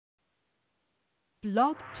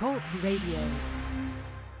Blog Talk Radio.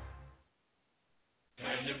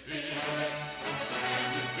 Can you feel it?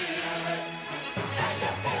 Can you feel it? Can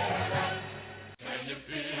you feel it? Can you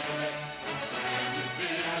feel it? Can you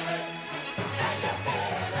feel it? Can you feel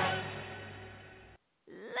it?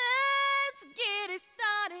 Let's get it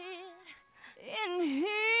started in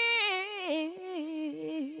here.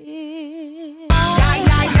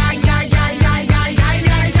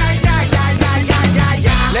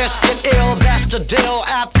 Let's get ill, that's the deal.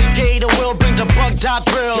 Applicator will bring the bug dot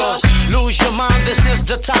drill. Lose your mind, this is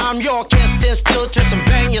the time. You can't stand still, twist and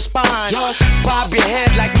bang your spine. Bob your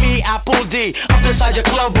head like me, Apple D. Up inside your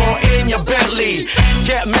club or in your Bentley.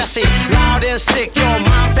 Get messy, loud and sick. Your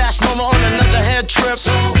mind fast moment on another head trip.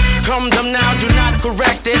 Come them now, do not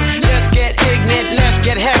correct it. Let's get ignorant, let's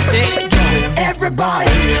get hectic. Everybody,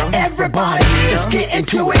 let's get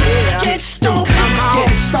into it. Get stoked, get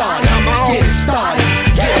it started, get it started,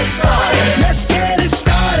 get it started. Let's get it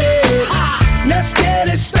started. Let's get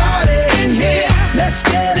it started in here. Let's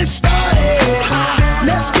get it started.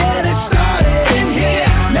 Let's get it started in here.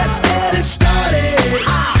 Let's get it started.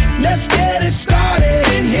 Let's get it started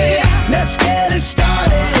in here. Let's get it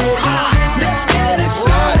started. Let's get it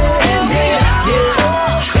started in here.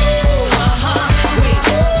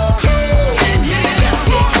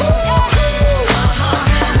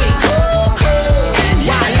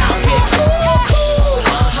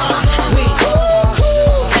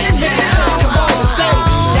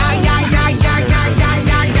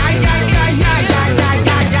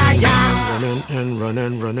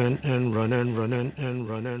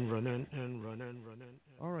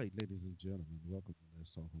 All right, ladies and gentlemen, welcome to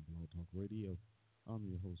Let's Talk on Blog Talk Radio. I'm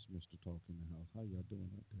your host, Mr. Talk in the House. How y'all doing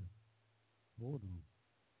out there? Hold on.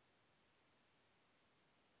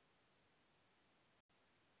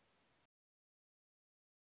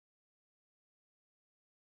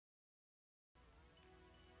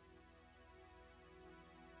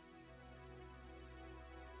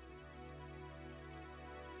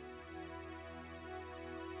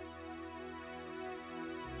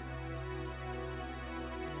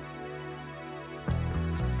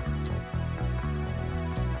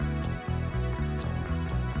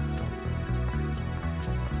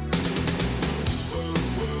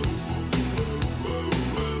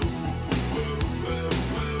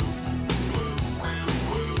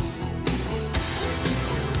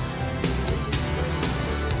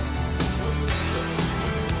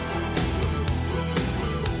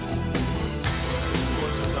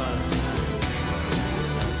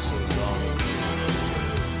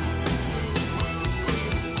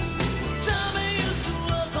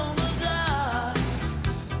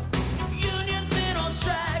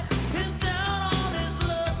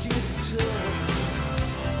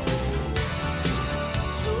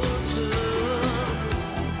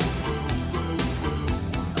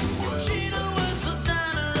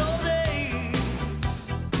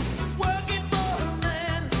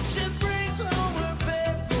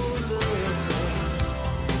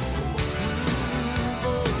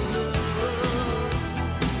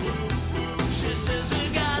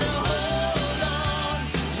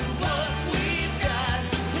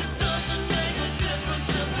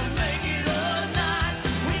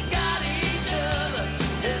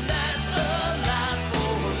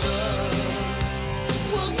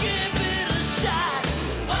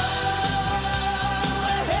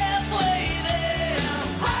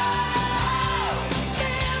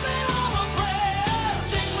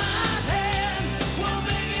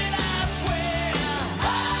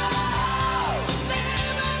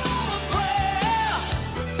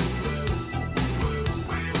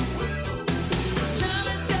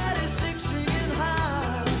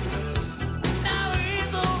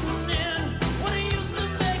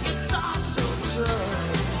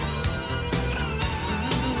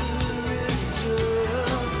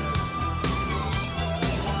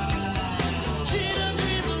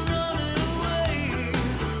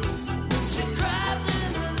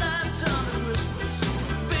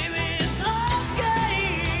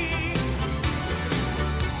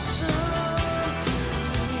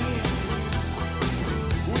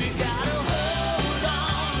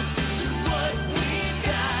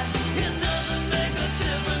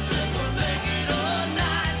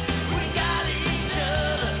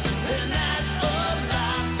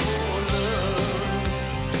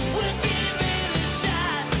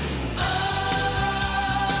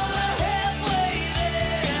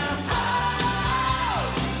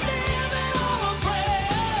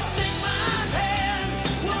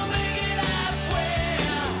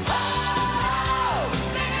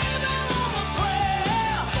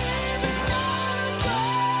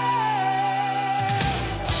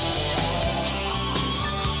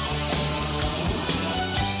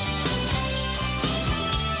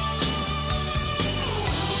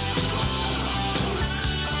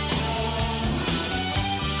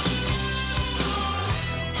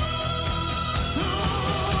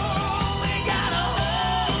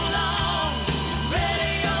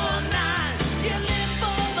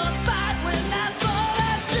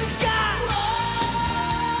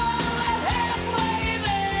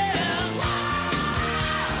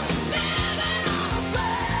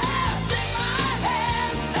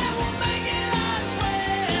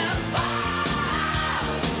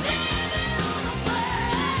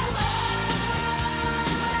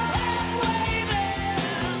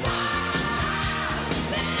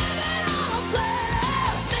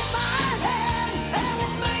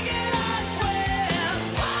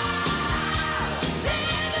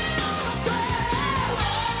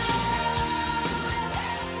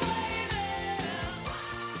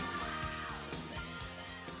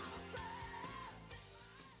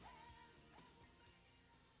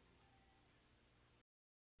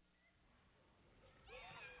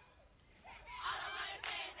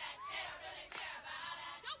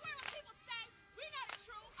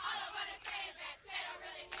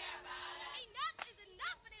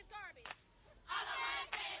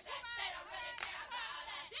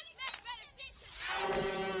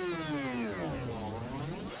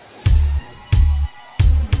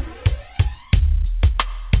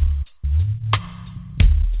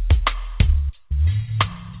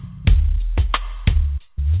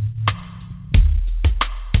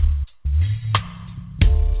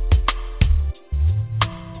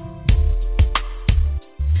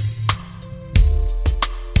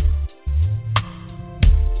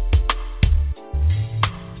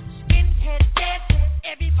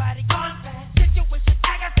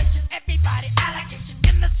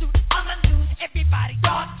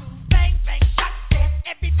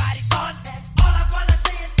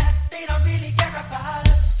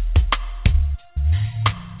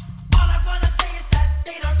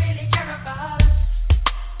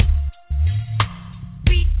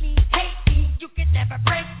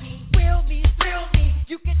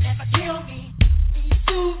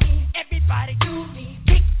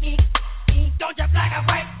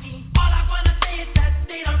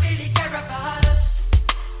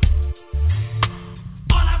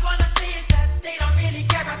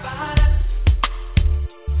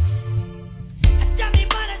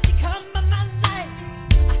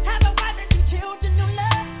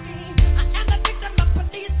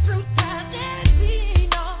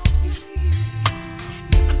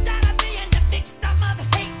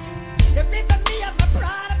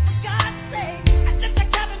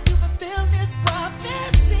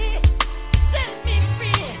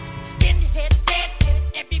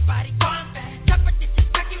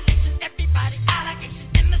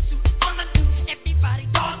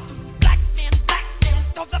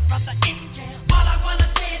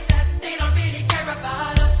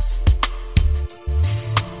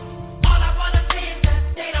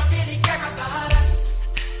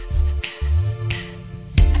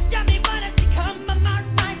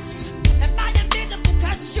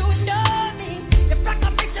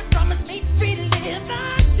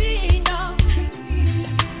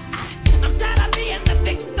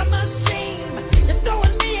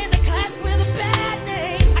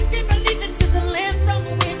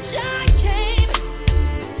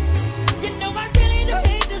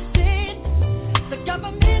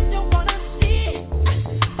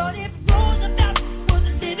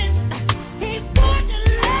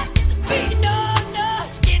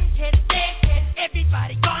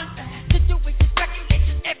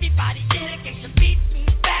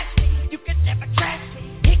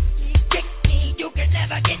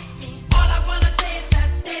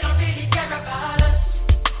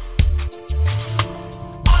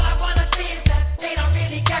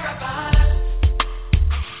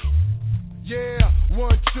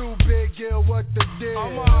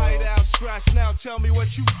 scratch now, tell me what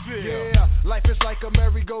you feel. Yeah, life is like a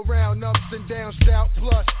merry-go-round, ups and downs, doubt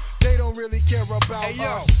plus. They don't really care about hey, yo,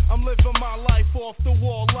 us. I'm living my life off the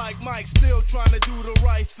wall like Mike, still trying to do the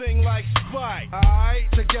right thing like Spike.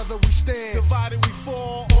 Alright, together we stand, divided we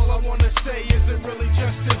fall. All I wanna say is it really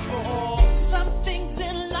justice for all. Some things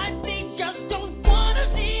in life we just don't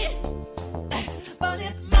wanna see, but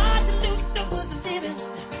it's my salute to what's living.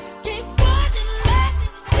 Keep watching life,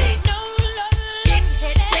 we know love. Get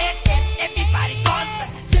everybody gone.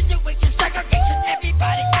 Situation, segregation,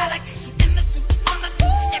 everybody allocation in the suit, on the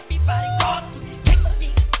suit, everybody gone. Take a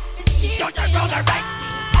seat, don't you roll the right.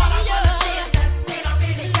 All I wanna say is that they don't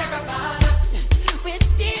really care about us. We're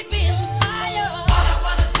deep in fire. All I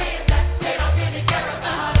wanna say is that they don't really care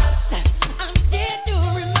about us. I'm here to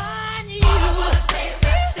remind you. All I wanna say is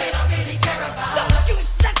that they don't really care about us. Don't you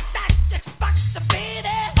set that responsibility.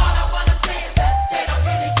 All I wanna say is that they don't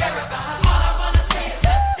really care about us. All I wanna say is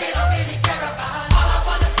that they don't really care about us. All I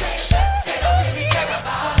wanna say is that they don't really care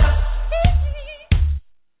about us.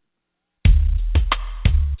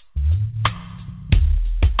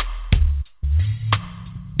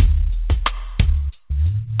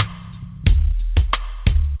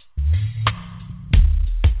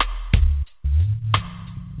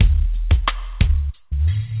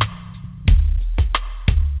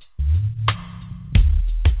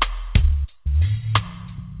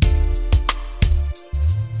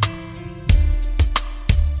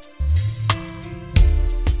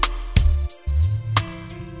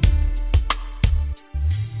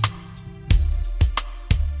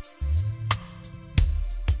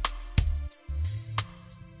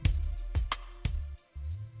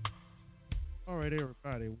 All right,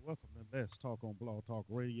 everybody, welcome to Let's Talk on Blog Talk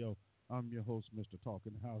Radio. I'm your host, Mr. Talk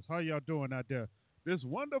in the House. How y'all doing out there this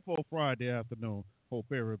wonderful Friday afternoon?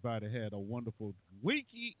 Hope everybody had a wonderful week.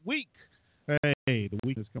 Hey, the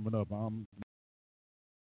week is coming up. I'm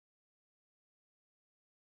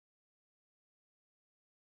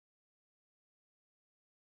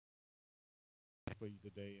for you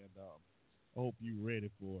today, and I hope you're ready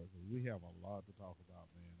for it. We have a lot to talk about,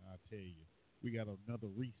 man. I tell you. We got another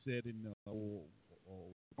reset in the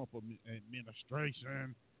Trump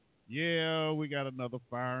administration. Yeah, we got another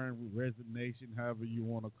firing, resignation, however you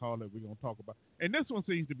want to call it. We're going to talk about. And this one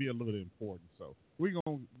seems to be a little important, so we're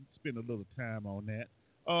going to spend a little time on that.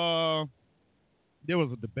 There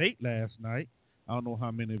was a debate last night. I don't know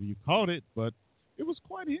how many of you caught it, but it was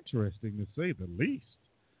quite interesting to say the least.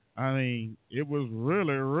 I mean, it was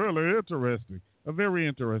really, really interesting. A very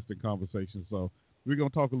interesting conversation. So we're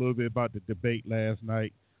going to talk a little bit about the debate last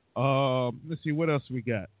night. Let's see, what else we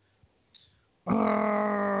got?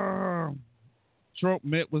 Trump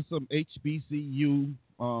met with some HBCU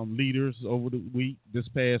leaders over this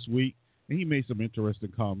past week, and he made some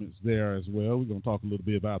interesting comments there as well. We're going to talk a little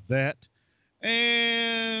bit about that.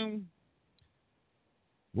 And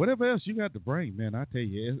whatever else you got to bring, man, I tell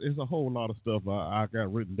you, it's a whole lot of stuff I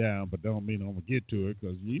got written down, but don't mean I'm going to get to it,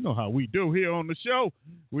 because you know how we do here on the show.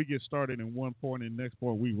 We get started in one point, and the next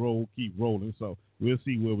point we keep rolling, so we'll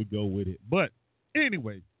see where we go with it. But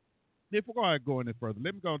anyway, before I go any further,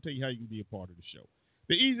 let me go and tell you how you can be a part of the show.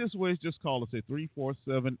 The easiest way is just call us at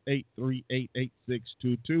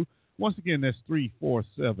 347-838-8622. Once again, that's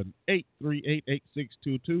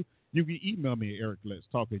 347-838-8622. You can email me at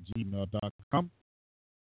ericletstalk@gmail.com.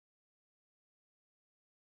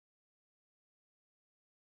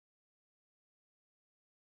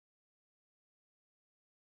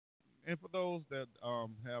 And for those that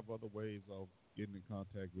have other ways of getting in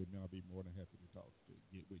contact with me, I'll be more than happy to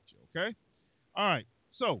get with you, okay? All right,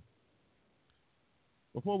 so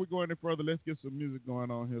before we go any further, let's get some music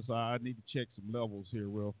going on here. So I need to check some levels here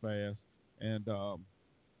real fast, and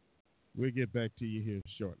we'll get back to you here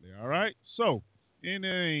shortly, all right? So in the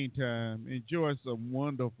meantime, enjoy some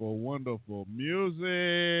wonderful, wonderful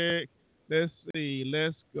music. Let's see,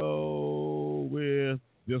 let's go with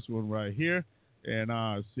this one right here. And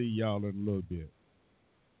I'll see y'all in a little bit.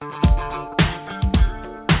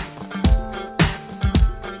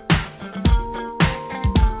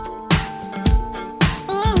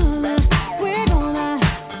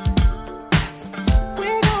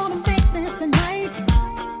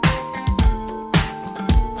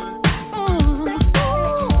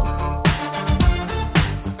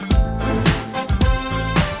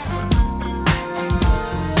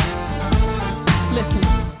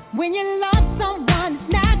 When you love someone,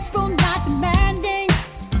 it's natural, not demanding.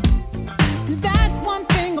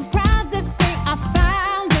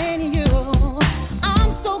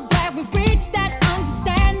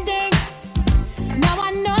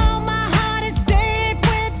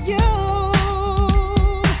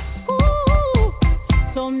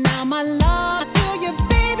 Now my love to you,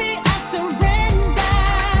 baby, I surrender.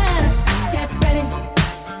 Get ready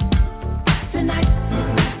tonight.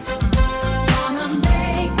 Gonna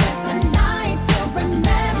make this a night to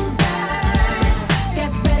remember.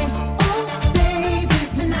 Get ready, oh baby,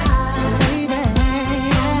 tonight.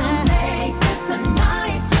 Gonna make this a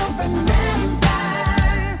night to remember.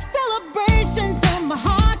 Celebrations in my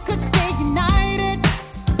heart could stay united.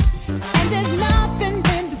 And there's nothing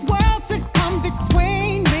in this world to come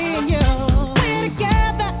between me and you. We're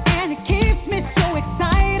together and it keeps me so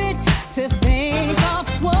excited to think of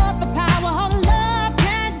what the power of love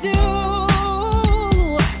can do.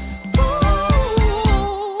 Ooh,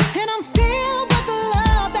 and I'm filled with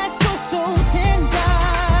love that's so, so tender.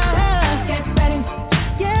 Get ready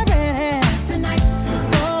tonight.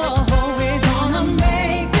 Oh, we're gonna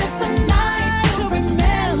make this a night to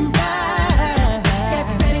remember. Get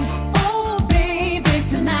ready, oh baby,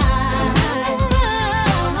 tonight.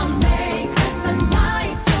 Gonna make this a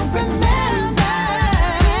night to remember.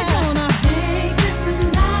 Gonna make this a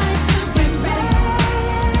night to remember.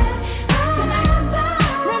 Tonight,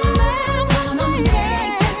 remember. Gonna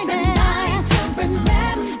make this a night to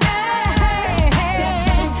remember.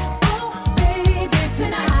 Oh baby,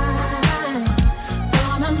 tonight.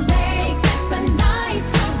 Gonna make this a night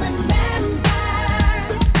to remember.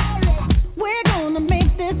 We're gonna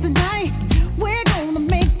make this a night. We're gonna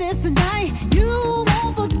make this a night. You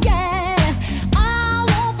won't forget. I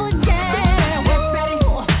won't forget. We're ready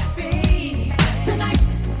tonight.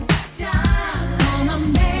 Gonna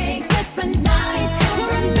make this a night to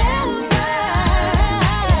remember.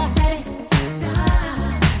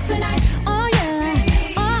 Tonight. Oh yeah.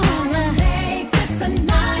 Gonna make this a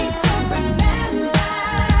night to remember.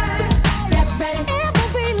 Get ready. It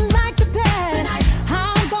will be like the past.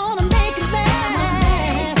 I'm gonna make it last.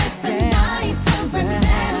 Tonight to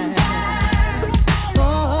remember.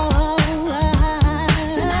 Oh,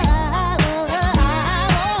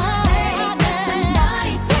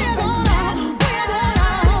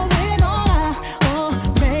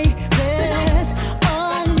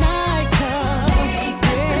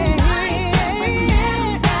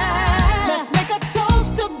 let's make a toast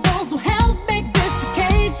to those who helped make this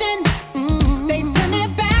occasion. They turned their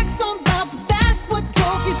backs on love, but that's what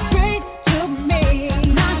drove you straight to me.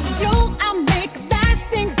 Now to you, I'll make a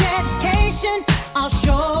lasting dedication. I'll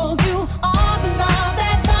show you all the love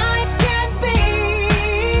that life can be.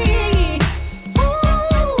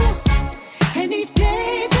 Ooh, and each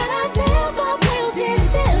day that I live, I will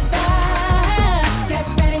deliver. Get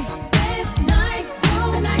ready, this night,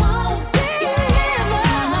 tonight, won't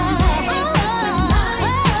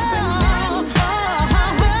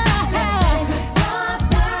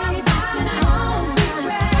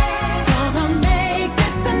Gonna make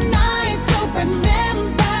this a night to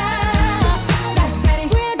remember.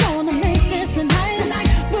 We're gonna make this a night.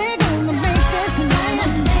 We're gonna make this a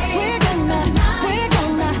night.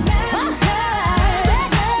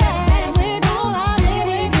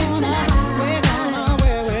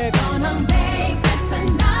 We're gonna make this a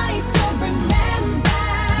night to remember.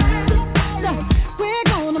 We're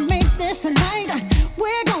gonna make this a night.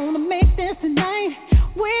 We're gonna make this a night.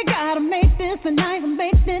 We gotta make this a night.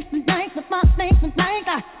 Make this a night. Let's not make this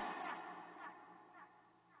night.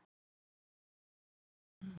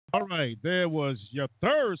 All right, there was your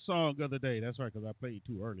third song of the day. That's right, because I played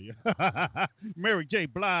two earlier. Mary J.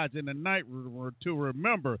 Blige in the Night to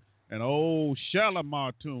Remember, an old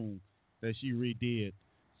Shalimar tune that she redid.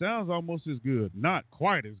 Sounds almost as good. Not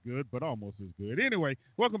quite as good, but almost as good. Anyway,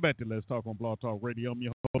 welcome back to Let's Talk on Blog Talk Radio. I'm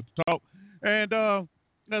your host, Talk. And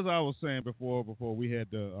as I was saying before we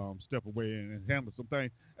had to step away and handle some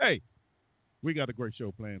things, hey, we got a great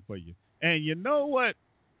show planned for you. And you know what?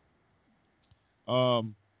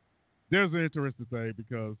 There's an interesting thing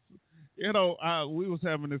because, you know, we was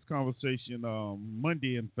having this conversation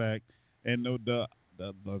Monday, in fact, and the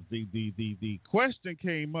question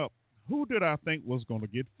came up: who did I think was going to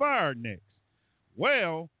get fired next?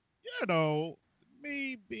 Well, you know,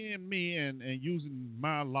 me being me and using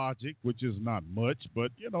my logic, which is not much,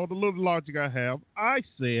 but you know, the little logic I have, I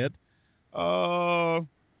said, I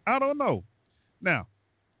don't know. Now,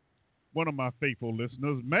 one of my faithful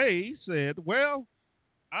listeners, May, said, well,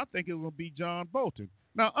 I think it will be John Bolton.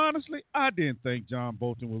 Now, honestly, I didn't think John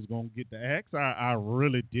Bolton was going to get the axe. I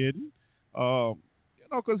really didn't. You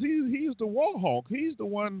know, because he's the war hawk. He's the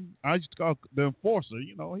one I used to call the enforcer.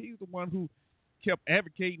 You know, he's the one who kept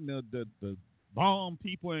advocating the bomb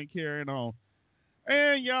people and carrying on.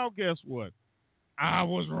 And y'all, guess what? I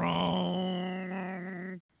was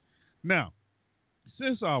wrong. Now,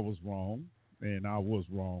 since I was wrong, and I was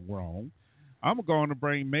wrong, I'm going to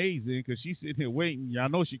bring Maze in because she's sitting here waiting. I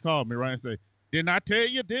know she called me, right, and say, didn't I tell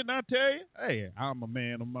you? Didn't I tell you? Hey, I'm a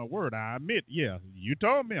man of my word. I admit, yeah, you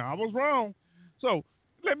told me I was wrong. So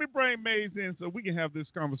let me bring Maze in so we can have this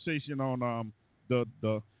conversation on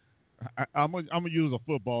I'm gonna use a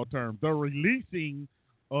football term, the releasing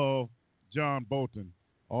of John Bolton.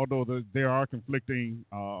 Although there are conflicting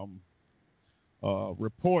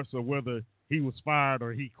reports of whether he was fired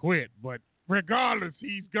or he quit, but regardless,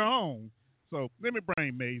 he's gone. So let me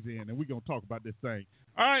bring Maze in, and we're gonna talk about this thing.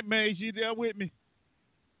 All right, Maze, you there with me?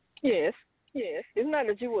 Yes. It's not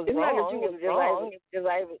that you was wrong.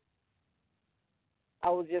 I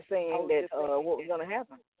was just saying that what was going to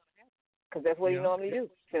happen. Because that's what he normally do.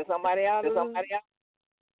 Send somebody out.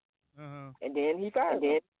 And then he fired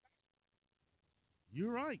them.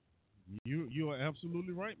 You're right. You are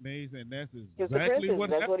absolutely right, Maze, and that's exactly what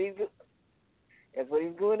happened. That's what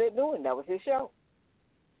he's good at doing. That was his show.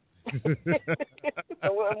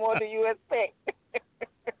 So what more do you expect?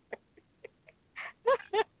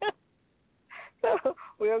 So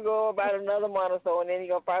we'll go about another month or so, and then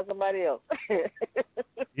you're going to fire somebody else.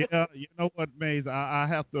 Yeah, you know what, Maze? I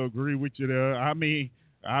have to agree with you there. I mean,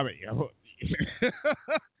 you know,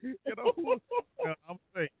 I'm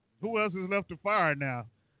saying, who else is left to fire now?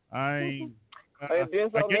 There's been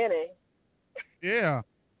so many. Yeah.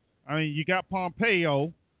 I mean, you got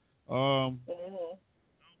Pompeo. I don't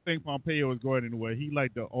think Pompeo is going anywhere. He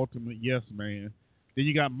like the ultimate yes man. Then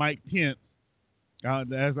you got Mike Pence.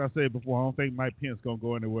 As I said before, I don't think Mike Pence going to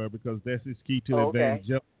go anywhere because that's his key to the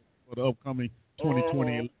advantage for the upcoming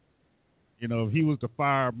 2020 election. You know, if he was to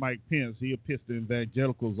fire Mike Pence, he'll piss the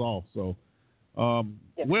evangelicals off. So,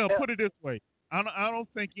 put it this way. I don't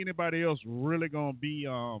think anybody else really going to be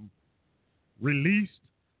released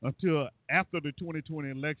until after the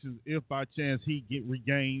 2020 elections, if by chance he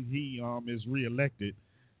is reelected,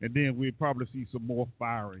 and then we'll probably see some more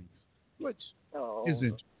firings, which is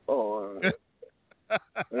interesting.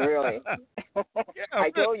 Really? I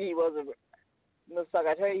told you he was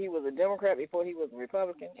a Democrat before he was a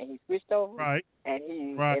Republican, and he switched over. Right.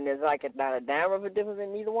 And there's like not a dime of a difference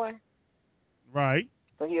in either one. Right.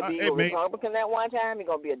 So he'll be a Republican that one time. He's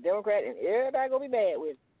gonna be a Democrat, and everybody gonna be mad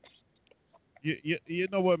with him. You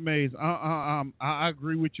know what, Maze? I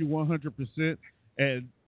agree with you 100%. And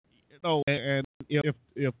and if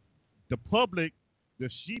the public, the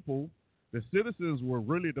sheeple, the citizens were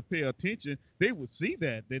really to pay attention, they would see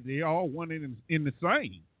that they all one in the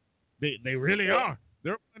same. They really are.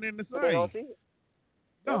 They're one in the same. But they don't see it.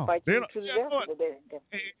 No, fight they you don't. to the death.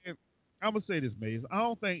 And I'm gonna say this, Maze. I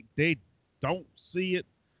don't think they don't see it.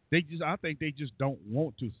 I think they just don't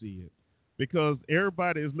want to see it because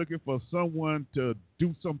everybody is looking for someone to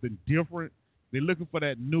do something different. They're looking for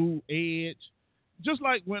that new edge. Just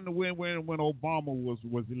like when Obama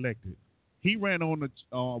was elected. He ran on the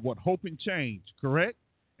Hope and Change, correct?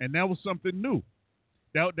 And that was something new.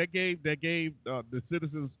 That gave the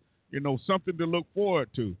citizens, something to look forward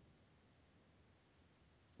to.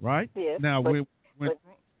 Right? Yes, now, when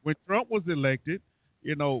Trump was elected,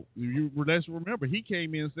 let's remember he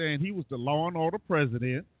came in saying he was the law and order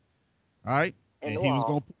president, right? And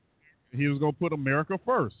he was gonna put America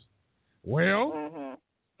first. Well,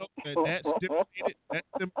 that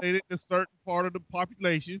stimulated a certain part of the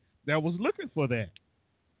population that was looking for that.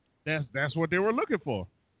 That's what they were looking for.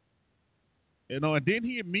 And then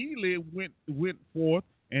he immediately went forth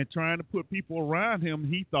and trying to put people around him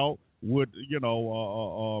he thought would,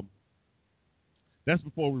 that's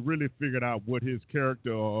before we really figured out what his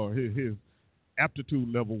character or his aptitude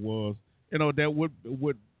level was, that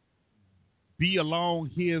would be along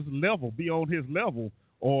his level, be on his level,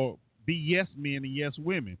 or be yes men and yes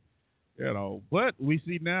women, But we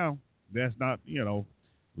see now that's not, a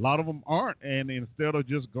lot of them aren't. And instead of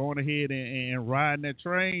just going ahead and riding that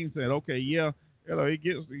train, saying, okay, yeah,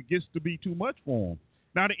 it gets to be too much for them.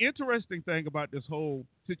 Now, the interesting thing about this whole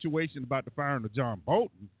situation about the firing of John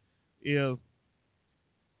Bolton is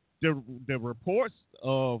the reports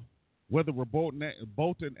of whether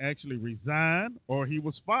Bolton actually resigned or he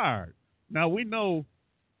was fired. Now, we know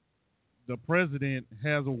the president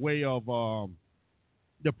has a way of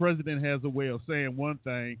saying one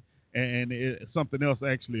thing and something else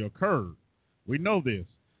actually occurred. We know this.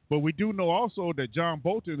 But we do know also that John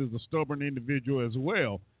Bolton is a stubborn individual as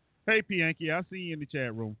well. Hey, Pianki, I see you in the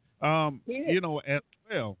chat room. As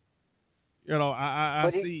well.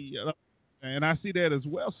 I see, and I see that as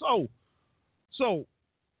well. So,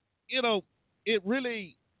 it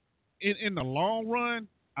really, in the long run,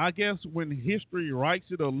 I guess when history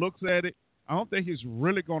writes it or looks at it, I don't think it's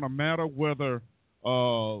really going to matter whether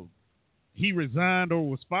he resigned or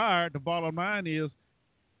was fired. The bottom line is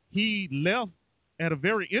he left at a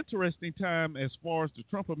very interesting time as far as the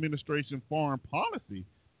Trump administration foreign policy,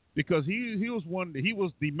 because he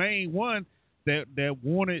was the main one that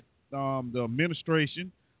wanted the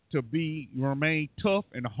administration to remain tough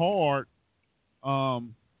and hard, to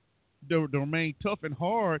remain tough and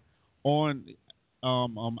hard on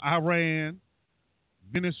Iran,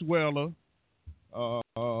 Venezuela. What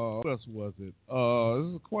else was it?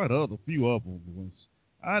 There's quite a few of them.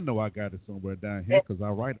 I know I got it somewhere down here because I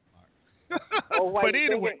write it. But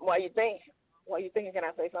anyway, why you thinking? Can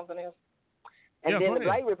I say something else? And yeah, then the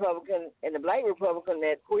black Republican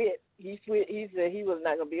that quit, he said he was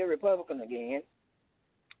not going to be a Republican again.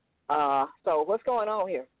 So what's going on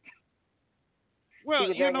here? Well,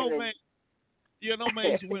 man,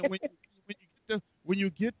 when you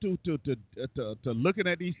get to looking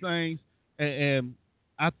at these things, and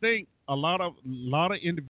I think a lot of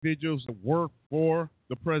individuals that work for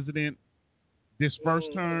the president this first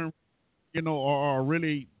term, are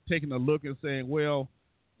really taking a look and saying, well,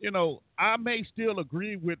 I may still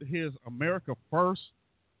agree with his America First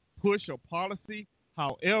push or policy.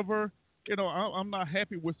 However, I'm not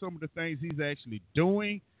happy with some of the things he's actually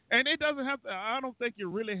doing. And it doesn't have to, I don't think it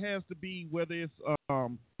really has to be whether it's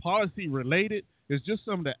policy related. It's just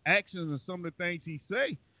some of the actions and some of the things he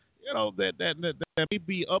say, that may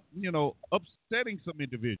be upsetting some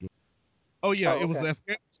individuals. Oh yeah, It was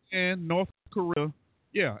Afghanistan, North Korea.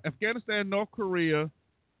 Yeah, Afghanistan, North Korea,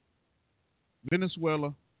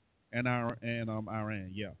 Venezuela, and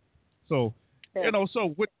Iran. Yeah. So,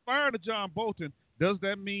 so with firing of John Bolton, does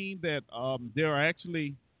that mean that there are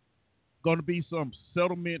actually going to be some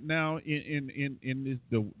settlement now in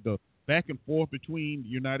the back and forth between the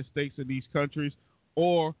United States and these countries,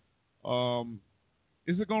 or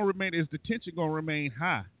is it going to remain? Is the tension going to remain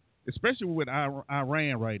high, especially with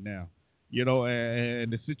Iran right now?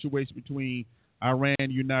 And the situation between Iran,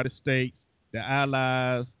 United States, the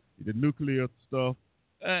allies, the nuclear stuff,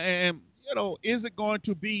 and is it going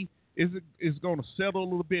to be? Is it going to settle a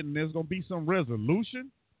little bit, and there's going to be some resolution,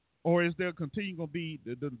 or is there continuing going to be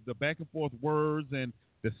the back and forth words and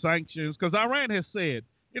the sanctions? Because Iran has said,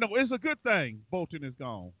 it's a good thing Bolton is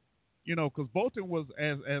gone, because Bolton was,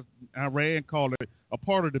 as Iran called it, a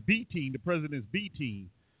part of the B team, the president's B team.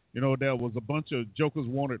 There was a bunch of jokers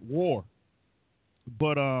wanted war,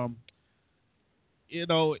 but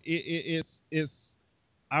it's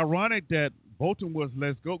ironic that Bolton was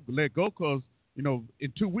let go because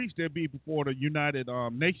in 2 weeks they'll be before the United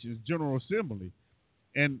Nations General Assembly,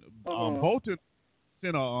 and Bolton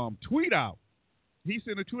sent a tweet out. He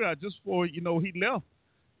sent a tweet out just before he left,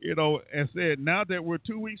 and said, now that we're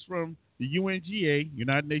 2 weeks from the UNGA,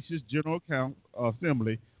 United Nations General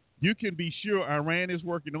Assembly, you can be sure Iran is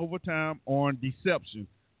working overtime on deception.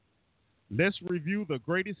 Let's review the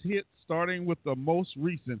greatest hits, starting with the most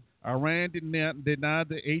recent. Iran denied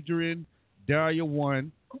that Adrian Darya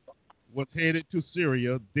 1 was headed to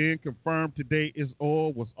Syria, then confirmed today its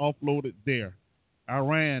oil was offloaded there.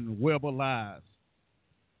 Iran, web of lies.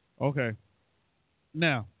 Okay.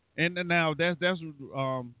 Now, now that's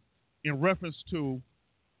in reference to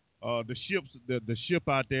the ships, the ship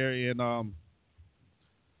out there in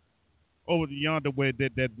over yonder where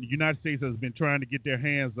that the United States has been trying to get their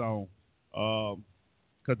hands on,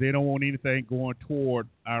 because they don't want anything going toward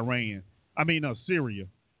Syria,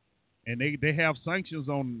 and they have sanctions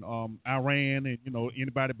on Iran and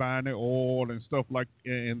anybody buying their oil and stuff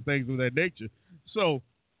and things of that nature. So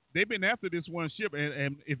they've been after this one ship,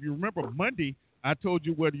 and if you remember Monday, I told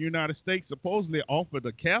you where the United States supposedly offered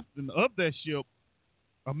the captain of that ship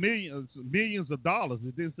millions of dollars.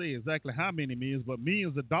 It didn't say exactly how many millions, but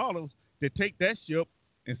millions of dollars to take that ship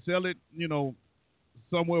and sell it,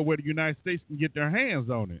 somewhere where the United States can get their hands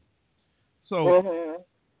on it. So,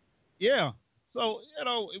 yeah. So,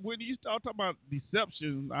 when you start talking about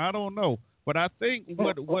deception, I don't know. But I think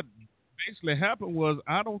what basically happened was,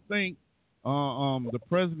 I don't think the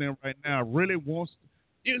president right now really wants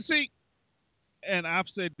 – you see, and I've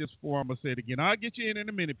said this before, I'm going to say it again. I'll get you in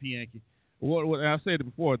a minute, Pianki. What I said it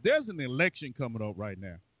before, there's an election coming up right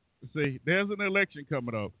now. See, there's an election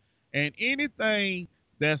coming up. And anything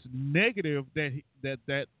that's negative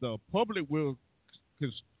that the public will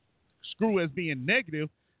screw as being negative,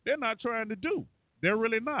 they're not trying to do. They're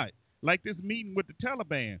really not. Like this meeting with the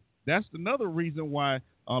Taliban. That's another reason why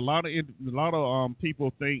a lot of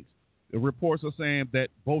people think, the reports are saying that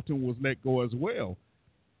Bolton was let go as well,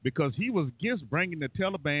 because he was against bringing the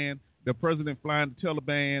Taliban, the president flying the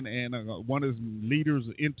Taliban and one of his leaders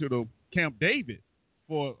into the Camp David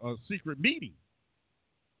for a secret meeting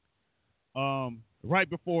right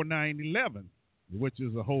before 9/11, which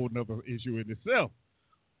is a whole nother issue in itself.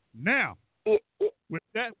 Now, With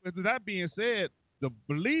that being said, the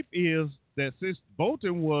belief is that since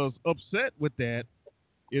Bolton was upset with that,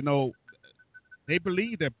 they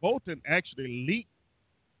believe that Bolton actually leaked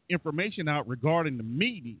information out regarding the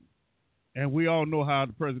meeting, and we all know how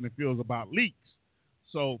the president feels about leaks.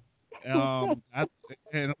 So, and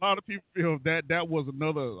a lot of people feel that was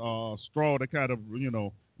another straw that kind of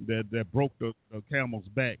that broke the camel's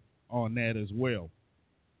back on that as well.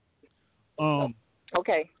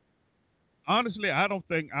 Okay. Honestly, I don't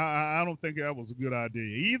think that was a good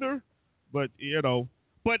idea either. But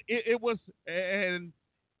it was, and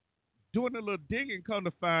doing a little digging, come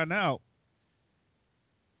to find out,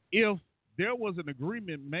 if there was an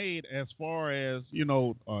agreement made as far as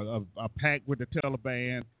a pact with the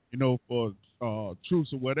Taliban, for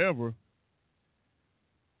truce or whatever,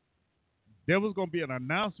 there was going to be an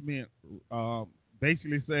announcement,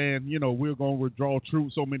 basically saying, we're going to withdraw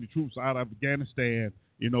so many troops out of Afghanistan,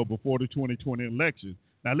 before the 2020 election.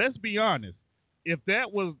 Now, let's be honest. If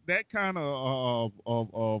that kind of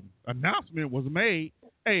announcement was made,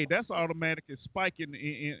 hey, that's automatically spiking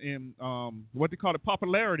in what they call it,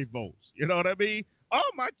 popularity votes. You know what I mean? Oh,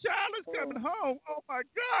 my child is coming home. Oh my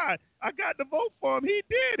God, I got to vote for him. He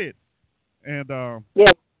did it. And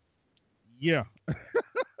yeah.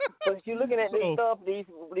 But if you're looking at this stuff, these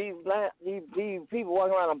people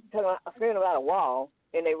walking around screaming about a wall,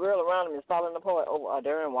 and they whirl around them and falling apart over a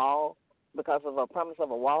darn wall because of a promise of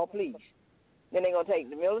a wall, please. Then they're going to take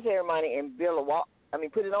the military money and build a wall.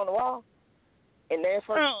 Put it on the wall. And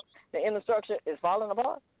the infrastructure is falling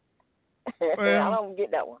apart. I don't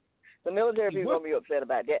get that one. The military people are going to be upset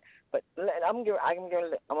about that. But I'm going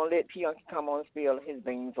to let P.R. come on and spill his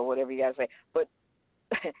beans or whatever you got to say. But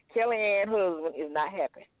Kellyanne's husband is not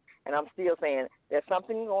happy. And I'm still saying there's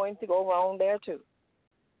something going to go wrong there, too.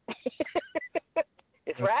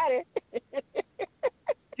 It's Friday.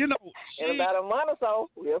 In about a month or so,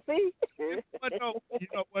 we'll see. You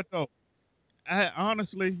know what though? I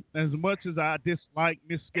honestly, as much as I dislike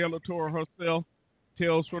Miss Skeletor herself,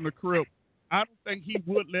 Tales from the Crypt, I don't think he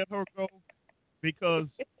would let her go because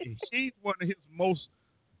she's one of his most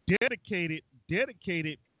dedicated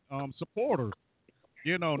supporters.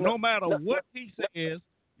 No matter what he says,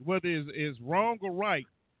 whether it's wrong or right,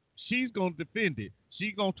 she's gonna defend it.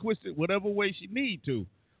 She's gonna twist it whatever way she need to.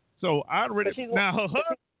 So now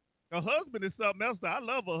her husband is something else. I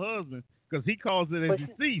love her husband because he calls it as he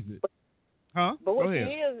sees it. Huh? But what she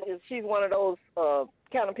is she's one of those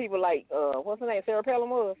kind of people like, what's her name, Sarah Palin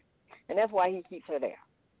was? And that's why he keeps her there.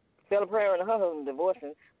 Sarah Palin and her husband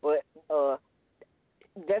divorcing, but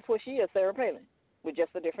that's what she is, Sarah Palin, with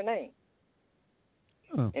just a different name.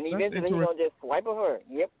 Oh, and eventually he's going to just swipe of her.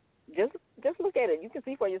 Yep. Just look at it. You can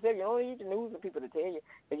see for yourself. You don't need the news and people to tell you.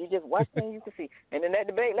 If you just watch them, you can see. And in that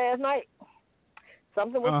debate last night,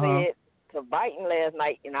 something was said to Biden last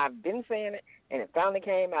night, and I've been saying it, and it finally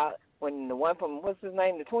came out when the one from, what's his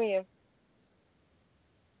name, the twin?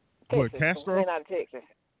 Texas, Castro? Out of Texas.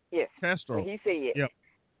 Yes. Castro. And he said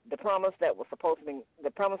the promise that was supposed to be the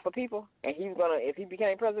promise for people, and he was going to, if he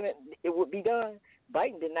became president, it would be done.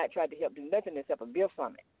 Biden did not try to help do nothing except a bill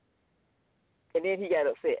summit. And then he got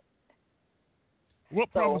upset. What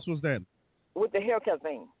promise was that? With the healthcare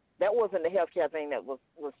thing. That wasn't the healthcare thing that was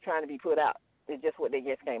trying to be put out. It's just what they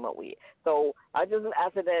just came up with. So I said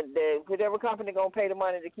that whatever company going to pay the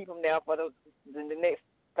money to keep them there for the next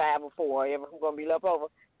 5 or 4, whoever who's going to be left over,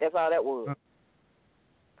 that's all that was.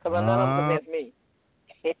 Because none of them convinced me.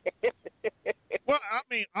 Well, I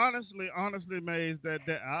mean, honestly, Maze, that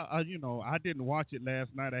I didn't watch it last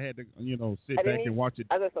night. I had to, sit back and watch it.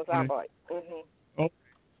 I just saw some part. Mm-hmm. Oh,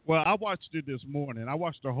 well, I watched it this morning. I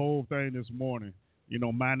watched the whole thing this morning.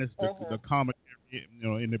 Minus the commentary,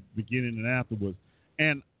 in the beginning and afterwards.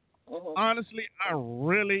 And honestly, I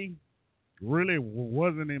really, really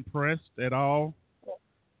wasn't impressed at all.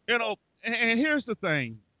 And here's the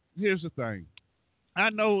thing. I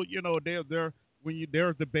know, they're when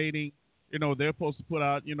they're debating, they're supposed to put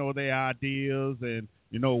out, their ideas and,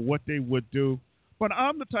 what they would do. But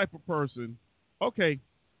I'm the type of person, okay,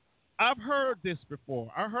 I've heard this before.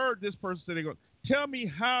 I heard this person say, tell me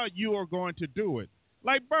how you are going to do it.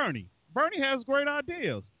 Like Bernie. Bernie has great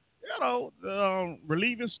ideas.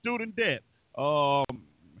 Relieving student debt,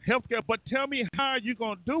 healthcare. But tell me how you're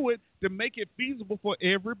going to do it to make it feasible for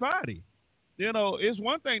everybody. It's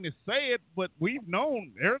one thing to say it, but we've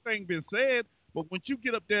known everything been said. But when you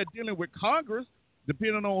get up there dealing with Congress,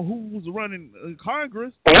 depending on who's running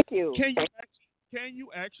Congress, thank you. Can you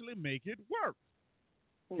actually make it work?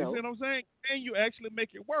 No. You see what I'm saying? Can you actually make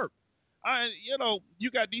it work?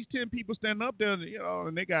 You got these 10 people standing up there,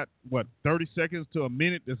 and they got 30 seconds to a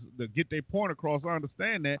minute to get their point across. I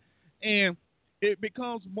understand that, and it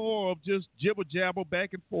becomes more of just jibber jabber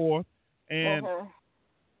back and forth, and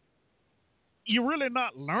you're really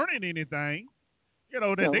not learning anything. You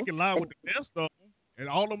know that they can lie with the best of them, and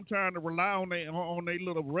all of them trying to rely on their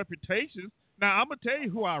little reputations. Now I'm gonna tell you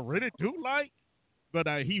who I really do like, but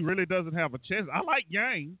he really doesn't have a chance. I like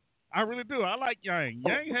Yang. I really do. I like Yang.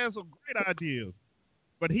 Yang has some great ideas,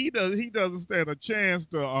 but he doesn't stand a chance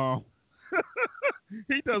to.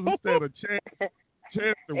 He doesn't stand a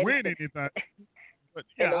chance to win anything. But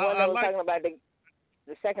yeah, and the one I that was like talking about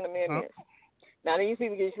the Second Amendment. Now these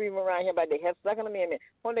people get screaming around here about the Second Amendment.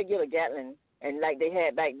 Why don't they get a Gatling and like they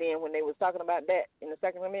had back then when they was talking about that in the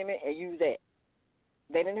Second Amendment and use that?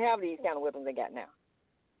 They didn't have these kind of weapons they got now.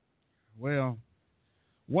 Well,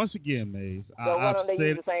 once again, Maze. So why don't they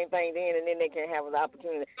use the same thing then, and then they can have the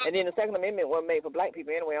opportunity? And then the Second Amendment wasn't made for black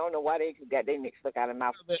people anyway. I don't know why they got their necks stuck out of their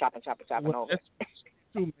mouth, chopping over. That's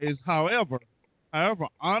true, Maze. However,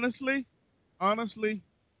 honestly,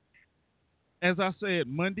 as I said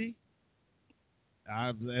Monday,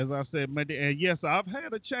 and yes, I've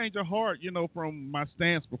had a change of heart, you know, from my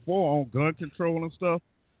stance before on gun control and stuff.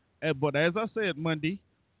 But as I said Monday,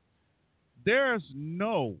 there's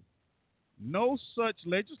no such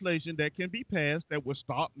legislation that can be passed that will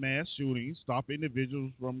stop mass shootings, stop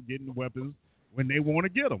individuals from getting weapons when they want to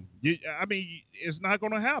get them. I mean, it's not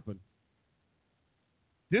going to happen.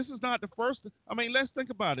 This is not the first. I mean, let's think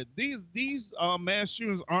about it. These mass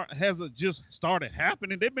shootings hasn't just started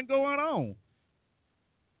happening. They've been going on.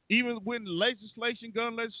 Even when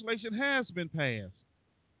gun legislation has been passed,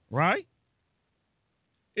 right?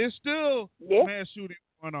 It's still mass shooting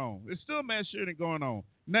going on. It's still mass shooting going on.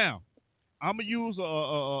 Now, I'm going to use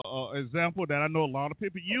a example that I know a lot of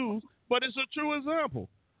people use, but it's a true example.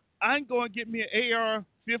 I'm going to get me an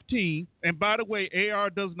AR-15, and by the way, AR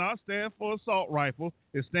does not stand for assault rifle.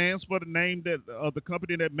 It stands for the name of the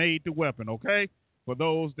company that made the weapon, okay? For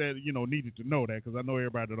those that, you know, needed to know that, because I know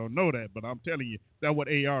everybody don't know that, but I'm telling you, that's what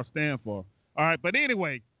AR stands for. All right, but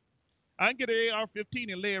anyway, I can get an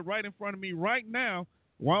AR-15 and lay it right in front of me right now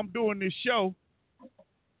while I'm doing this show,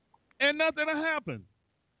 and nothing will happen.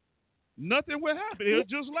 Nothing will happen. It'll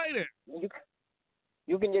just lay there.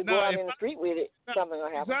 You can just go out in the street with it. Something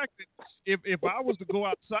will happen. Exactly. If I was to go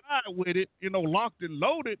outside with it, you know, locked and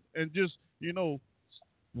loaded, and just, you know,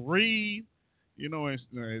 breathe, you know, and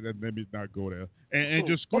let me not go there, and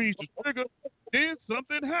just squeeze the trigger, then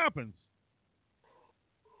something happens.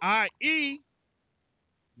 I.e.,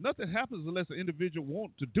 nothing happens unless an individual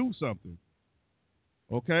wants to do something.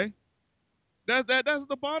 Okay? That's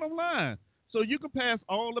the bottom line. So you can pass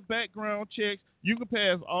all the background checks, you can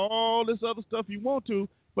pass all this other stuff you want to,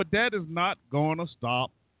 but that is not going to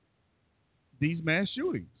stop these mass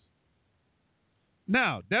shootings.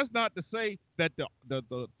 Now, that's not to say that the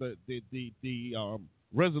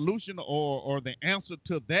resolution or the answer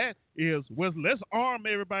to that is, well, let's arm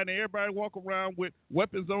everybody and everybody walk around with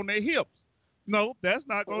weapons on their hips. No, that's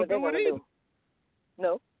not going to do it either.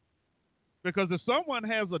 No. Because if someone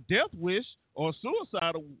has a death wish or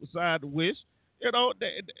suicide wish, you know,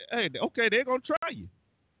 they're going to try you.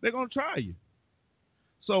 They're going to try you.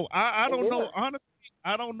 So I don't know, honestly,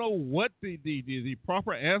 I don't know what the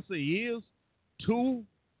proper answer is to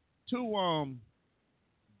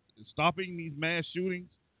stopping these mass shootings.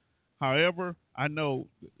 However, I know,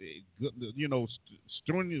 you know,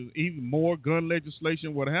 even more gun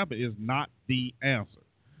legislation would happen is not the answer.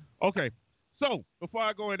 Okay. So, before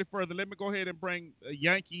I go any further, let me go ahead and bring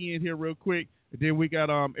Yankee in here real quick. And then we got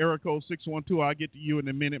Erico 612. I'll get to you in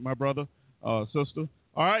a minute, my brother, sister.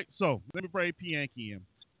 All right, so let me bring P. Yankee in.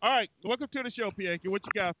 All right, welcome to the show, P. Yankee. What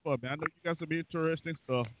you got for me? I know you got some interesting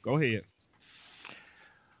stuff. Go ahead.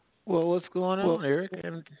 Well, what's going on, Eric? I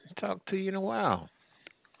haven't talked to you in a while.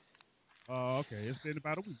 Okay, it's been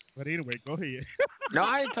about a week. But anyway, go ahead. No,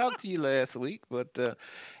 I didn't talk to you last week, but,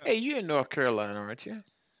 hey, you're in North Carolina, aren't you?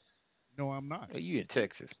 No, I'm not. You in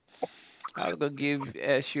Texas. I was going to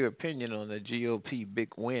ask your opinion on the GOP big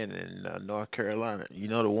win in North Carolina. You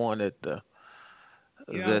know, the one that the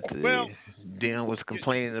Dan was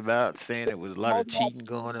complaining about, saying it was a lot of cheating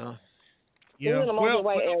going on. Yeah,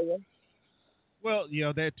 white area. Well,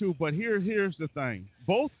 yeah, that too. But here's the thing: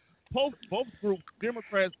 both groups,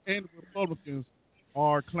 Democrats and Republicans,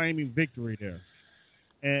 are claiming victory there,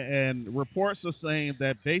 and reports are saying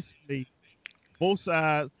that basically both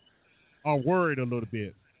sides are worried a little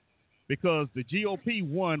bit because the GOP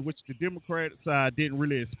won, which the Democratic side didn't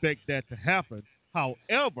really expect that to happen.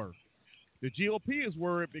 However, the GOP is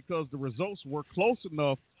worried because the results were close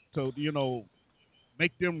enough to, you know,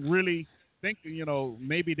 make them really think, you know,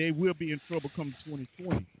 maybe they will be in trouble come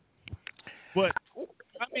 2020. But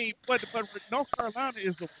mean, but North Carolina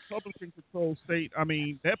is a Republican-controlled state. I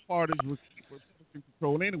mean, that part is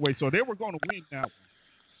Republican-controlled anyway, so they were going to win that one.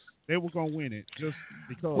 They were going to win it just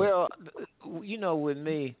because. Well, with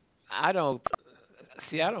me, I don't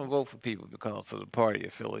vote for people because of the party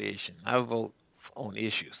affiliation. I vote on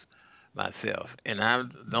issues myself, and I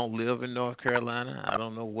don't live in North Carolina. I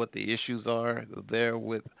don't know what the issues are there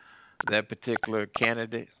with that particular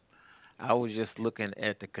candidate. I was just looking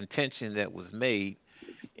at the contention that was made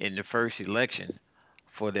in the first election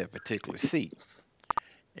for that particular seat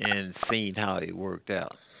and seeing how it worked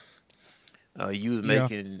out. You was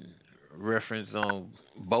making reference on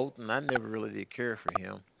Bolton. I never really did care for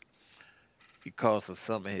him because of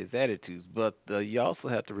some of his attitudes. But you also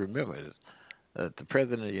have to remember that the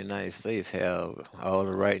President of the United States have all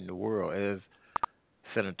the right in the world, as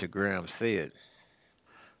Senator Graham said,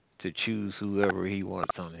 to choose whoever he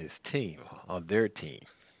wants on his team or their team.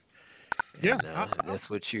 And, that's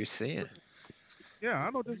what you're seeing. Yeah,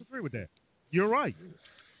 I don't disagree with that. You're right.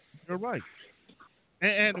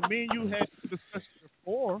 And me and you had this discussion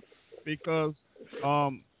before because,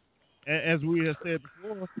 as we have said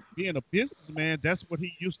before, being a businessman, that's what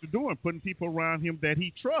he used to do, and putting people around him that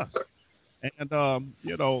he trusts. And,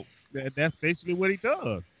 that's basically what he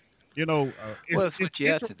does. Well, it's what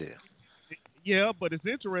you have to do. Yeah, but it's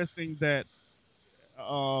interesting that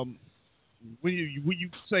when you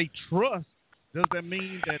say trust, does that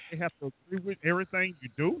mean that they have to agree with everything you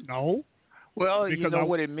do? No. Well, you know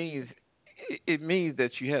what it means. It means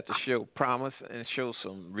that you have to show promise and show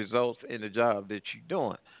some results in the job that you're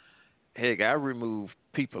doing. Heck, I removed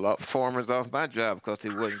farmers off my job because they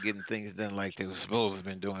wasn't getting things done like they were supposed to have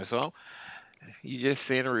been doing. So you're just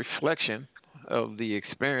seeing a reflection of the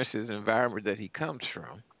experiences and environment that he comes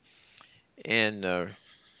from. And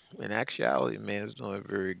in actuality, man is doing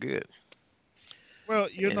very good. Well,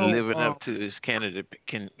 living up to his campaign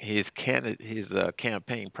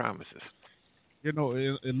promises. In a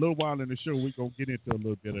little while in the show, we're gonna get into a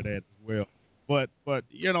little bit of that as well. But when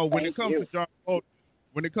it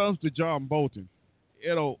comes to John Bolton,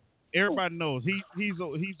 everybody knows he's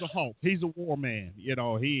a hawk. He's a war man.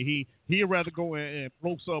 He'd rather go and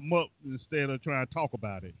blow something up instead of trying to talk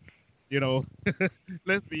about it.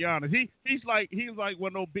 Let's be honest. He's like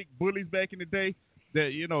one of those big bullies back in the day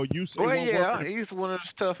that you say. Well, yeah, he's one of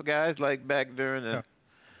those tough guys like back during the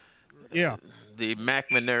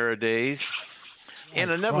McNamara days. And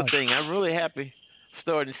another thing, I'm really happy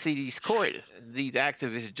starting to see these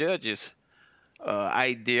activist judges'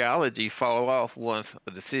 ideology fall off once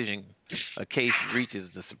a case reaches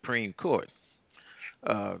the Supreme Court.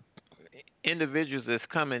 Individuals that's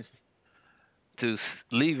coming to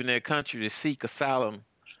leaving their country to seek asylum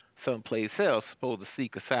someplace else, supposed to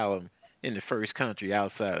seek asylum in the first country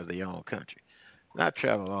outside of their own country, not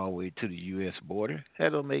travel all the way to the U.S. border.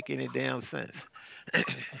 That don't make any damn sense.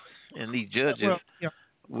 And these judges,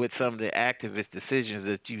 with some of the activist decisions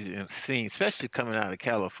that you've seen, especially coming out of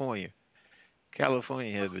California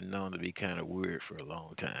has been known to be kind of weird for a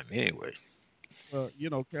long time anyway.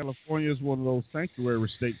 California is one of those sanctuary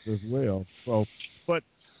states as well. So, but,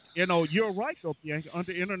 you're right, though, Bianca.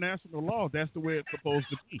 Under international law, that's the way it's supposed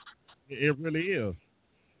to be. It really is.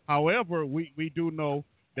 However, we do know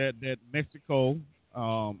that Mexico,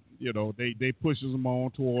 they pushes them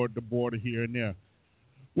on toward the border here and there.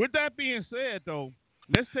 With that being said, though,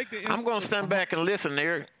 let's take the. I'm going to stand back and listen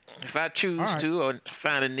there. If I choose to or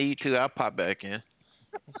find a need to, I'll pop back in.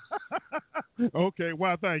 Okay.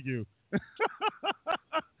 Well, thank you.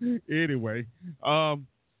 Anyway, all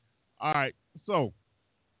right. So,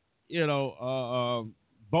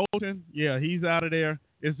 Bolton, he's out of there.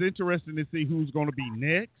 It's interesting to see who's going to be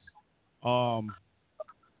next. I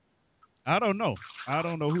don't know.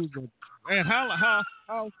 Who's going to, and how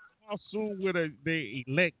soon will they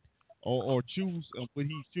elect or choose? Would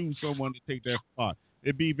he choose someone to take that spot?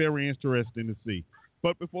 It'd be very interesting to see.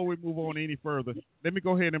 But before we move on any further, let me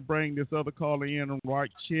go ahead and bring this other caller in right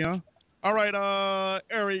here. All right,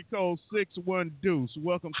 area code 61 Deuce.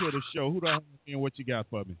 Welcome to the show. Who do I have and what you got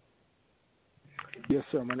for me? Yes,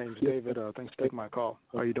 sir. My name is David. Thanks for taking my call.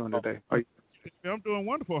 How are you doing today? I'm doing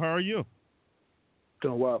wonderful. How are you?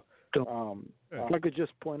 Doing well. If I could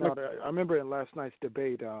just point out, I remember in last night's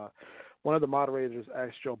debate, one of the moderators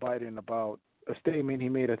asked Joe Biden about a statement he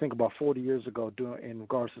made, I think, about 40 years ago in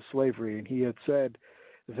regards to slavery, and he had said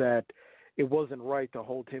that it wasn't right to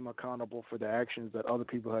hold him accountable for the actions that other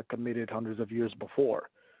people had committed hundreds of years before.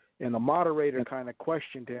 And the moderator kind of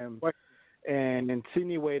questioned him and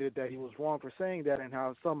insinuated that he was wrong for saying that and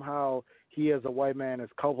how somehow he as a white man is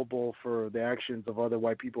culpable for the actions of other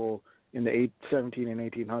white people in the 17 and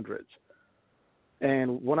 1800s.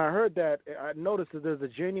 And when I heard that, I noticed that there's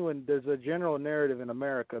a general narrative in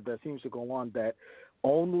America that seems to go on that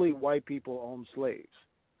only white people own slaves,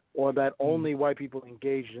 or that only white people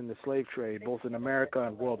engaged in the slave trade, both in America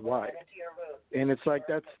and worldwide. And it's like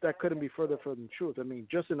that couldn't be further from the truth. I mean,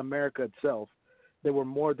 just in America itself, there were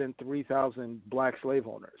more than 3,000 black slave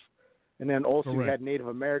owners. And then also you had Native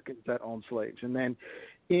Americans that owned slaves. And then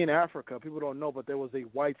in Africa, people don't know, but there was a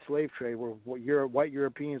white slave trade where white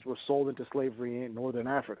Europeans were sold into slavery in northern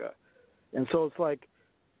Africa. And so it's like,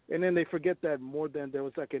 and then they forget that there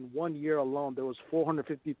was like in 1 year alone, there was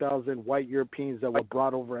 450,000 white Europeans that were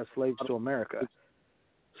brought over as slaves to America.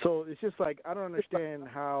 So it's just like, I don't understand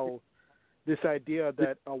how this idea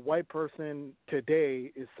that a white person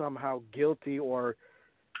today is somehow guilty or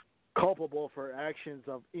culpable for actions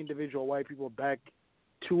of individual white people back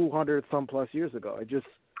 200 some plus years ago.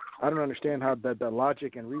 I don't understand how the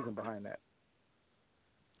logic and reason behind that.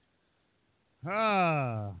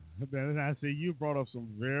 I see you brought up some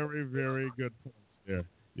very, very good points there.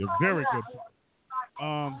 You're very good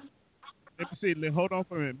points. Let me see. Hold on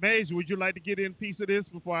for a minute. Maze, would you like to get in a piece of this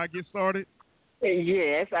before I get started?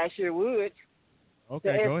 Yes, I sure would.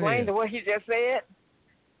 Okay, to go explain ahead. to what he just said,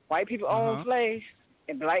 white people own slaves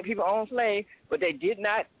and black people own slaves, but they did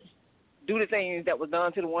not do the things that was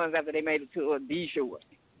done to the ones after they made it to these shores.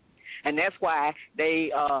 And that's why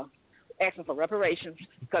they asking for reparations,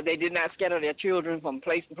 because they did not scatter their children from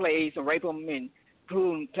place to place and rape them and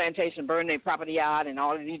prune plantation, burn their property out and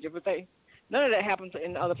all of these different things. None of that happens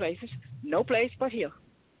in other places. No place but here.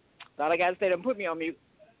 So all I got to say, them put me on mute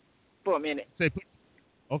for a minute.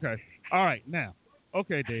 Okay. All right. Now,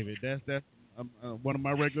 okay, David, that's one of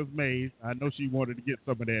my regulars, Maze. I know she wanted to get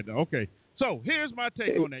some of that. Okay. So here's my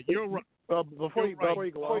take on that. You're right. Before you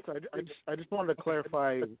go on, I just wanted to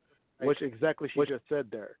clarify what exactly she just said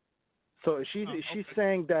there. So is she's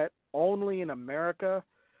saying that only in America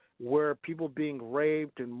were people being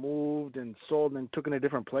raped and moved and sold and taken to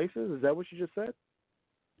different places? Is that what she just said?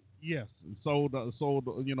 Yes, sold,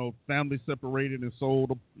 families separated and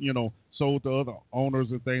sold to other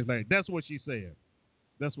owners and things like that. That's what she said.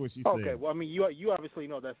 said. Okay, well, I mean, you obviously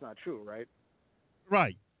know that's not true, right?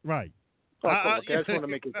 Right. Okay, I just want to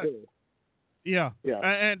make it clear. Yeah,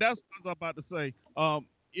 and that's what I was about to say.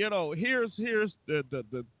 Here's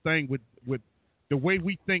the thing with the way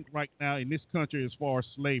we think right now in this country as far as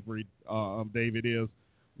slavery, David, is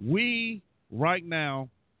we right now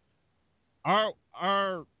our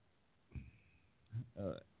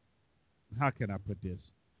how can I put this?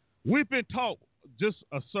 We've been taught just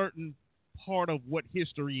a certain part of what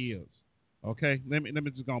history is. Okay, let me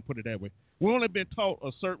just go and put it that way. We've only been taught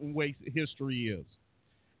a certain way history is,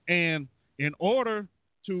 and in order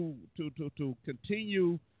to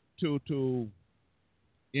continue to,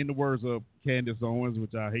 in the words of Candace Owens,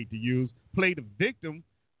 which I hate to use, play the victim,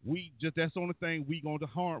 that's the only thing we're going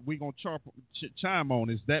to chime on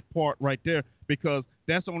is that part right there, because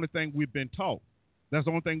that's the only thing we've been taught. That's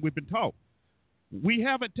the only thing we've been taught. We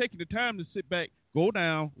haven't taken the time to sit back, go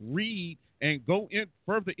down, read, and go in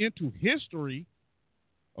further into history,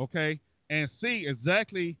 okay, and see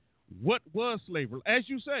exactly what was slavery. As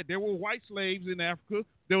you said, there were white slaves in Africa.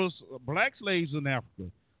 There was black slaves in Africa.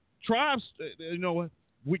 Tribes,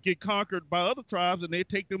 would get conquered by other tribes, and they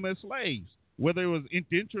take them as slaves, whether it was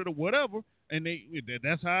indentured or whatever, and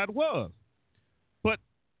that's how it was. But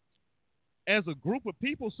as a group of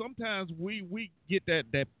people, sometimes we get that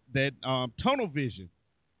tunnel vision.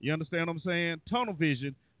 You understand what I'm saying? Tunnel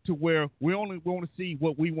vision, to where we only want to see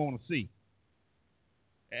what we want to see.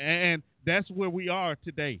 And that's where we are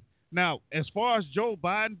today. Now, as far as Joe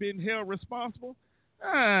Biden being held responsible,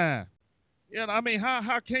 how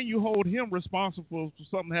can you hold him responsible for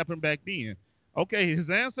something happened back then? Okay, his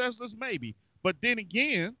ancestors maybe, but then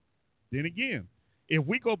again, if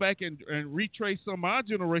we go back and retrace some of our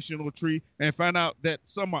generational tree and find out that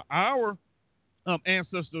some of our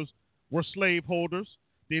ancestors were slaveholders,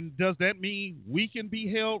 then does that mean we can be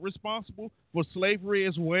held responsible for slavery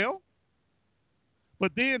as well?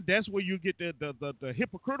 But then that's where you get the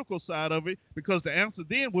hypocritical side of it, because the answer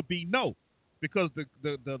then would be no, because the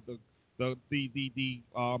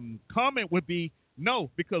comment would be no,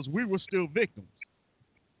 because we were still victims.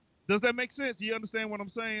 Does that make sense? Do you understand what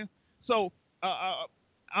I'm saying? So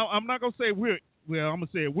I'm not gonna say I'm gonna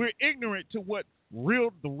say we're ignorant to what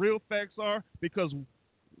the real facts are, because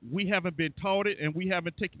we haven't been taught it, and we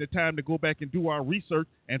haven't taken the time to go back and do our research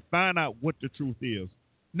and find out what the truth is.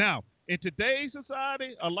 Now, in today's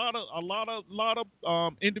society, a lot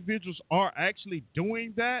of individuals are actually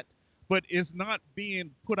doing that, but it's not being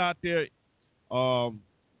put out there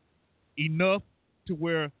enough to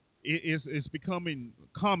where it's becoming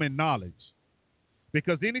common knowledge.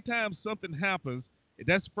 Because anytime something happens,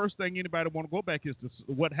 that's the first thing anybody want to go back is to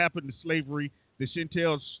what happened to slavery, the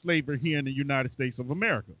chattel slavery here in the United States of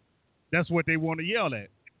America. That's what they want to yell at.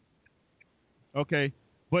 Okay,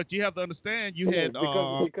 but you have to understand you had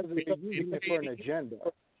because they're using it for an agenda.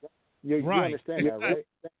 You right. understand that, right?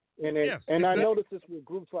 And yes, and exactly. I notice this with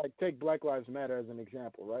groups like, take Black Lives Matter as an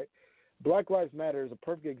example, right? Black Lives Matter is a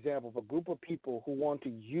perfect example of a group of people who want to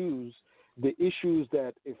use the issues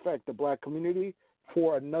that affect the black community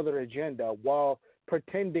for another agenda while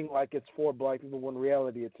pretending like it's for black people when in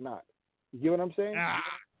reality it's not. You get what I'm saying? I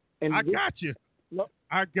got you. No,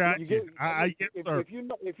 I got you. If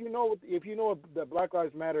you know the Black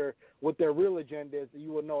Lives Matter, what their real agenda is,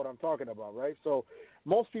 you will know what I'm talking about, right? So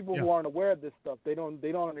most people who aren't aware of this stuff, they don't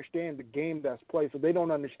understand the game that's played. So they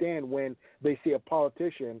don't understand when they see a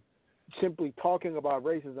politician simply talking about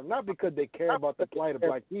racism, not because they care about the plight of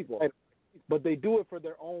black people, but they do it for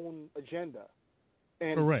their own agenda.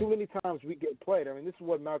 And correct. Too many times we get played. I mean, this is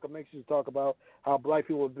what Malcolm X used to talk about, how black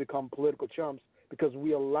people have become political chumps because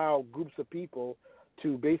we allow groups of people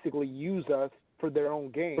to basically use us for their own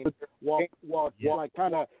gain while like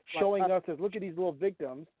kind of showing us as, look at these little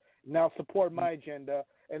victims, now support my agenda,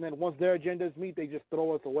 and then once their agendas meet, they just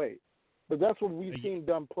throw us away. But that's what we've seen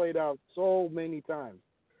done played out so many times.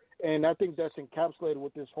 And I think that's encapsulated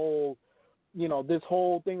with this whole, this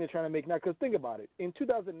whole thing they're trying to make now. Because think about it. In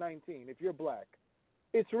 2019, if you're black,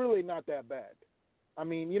 it's really not that bad. I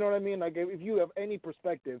mean, you know what I mean? Like, if you have any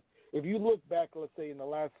perspective, if you look back, let's say, in the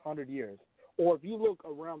last 100 years, or if you look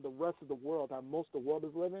around the rest of the world, how most of the world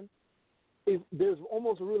is living, there's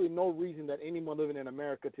almost really no reason that anyone living in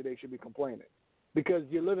America today should be complaining. Because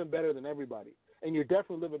you're living better than everybody. And you're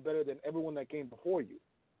definitely living better than everyone that came before you.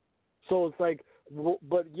 So it's like,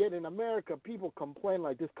 but yet in America, people complain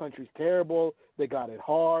like this country's terrible, they got it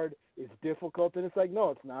hard, it's difficult, and it's like, no,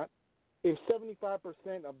 it's not. If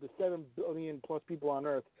 75% of the 7 billion plus people on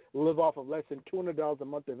Earth live off of less than $200 a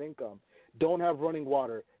month of income, don't have running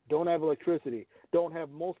water, don't have electricity, don't have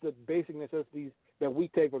most of the basic necessities that we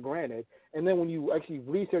take for granted, and then when you actually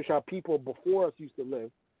research how people before us used to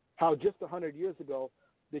live, how just 100 years ago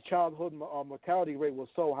the childhood mortality rate was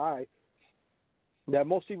so high that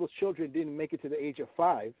most people's children didn't make it to the age of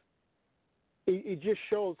 5, it just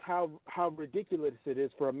shows how ridiculous it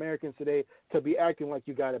is for Americans today to be acting like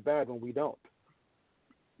you got it bad when we don't.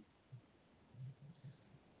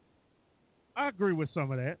 I agree with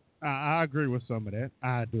some of that. I agree with some of that.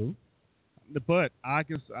 I do. But I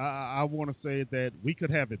want to say that we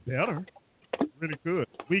could have it better. Really good.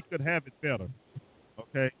 We could have it better.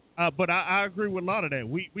 Okay. But I agree with a lot of that.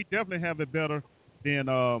 We definitely have it better than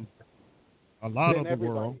a lot of the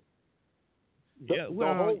everybody. world. The whole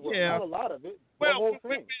world, not a lot of it.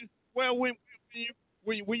 Well, when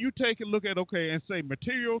you take a look at and say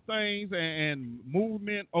material things and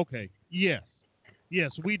movement, yes,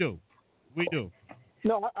 we do.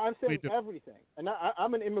 No, I'm saying everything. And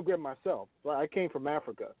I'm an immigrant myself. I came from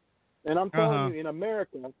Africa, and I'm telling you, in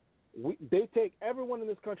America, they take everyone in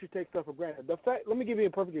this country takes stuff for granted. Let me give you a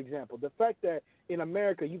perfect example. The fact that in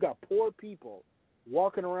America you got poor people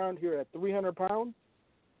walking around here at 300 pounds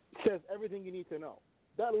says everything you need to know.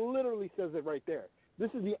 That literally says it right there.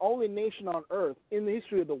 This is the only nation on earth in the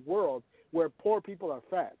history of the world where poor people are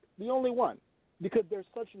fat. The only one, because there's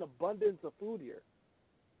such an abundance of food here.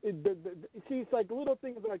 See, it's like little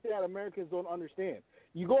things like that Americans don't understand.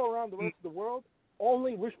 You go around the rest of the world,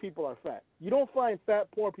 only rich people are fat. You don't find fat,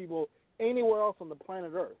 poor people anywhere else on the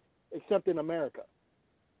planet Earth except in America.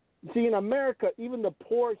 See, in America, even the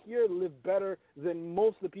poor here live better than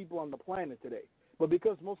most of the people on the planet today. But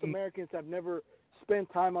because most Americans have never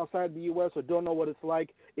spent time outside the U.S. or don't know what it's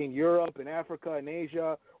like in Europe, in Africa, in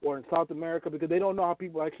Asia, or in South America, because they don't know how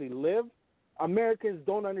people actually live, Americans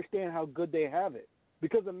don't understand how good they have it.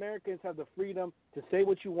 Because Americans have the freedom to say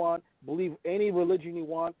what you want, believe any religion you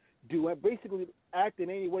want, basically act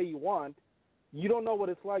in any way you want, you don't know what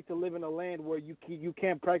it's like to live in a land where you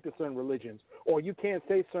can't practice certain religions, or you can't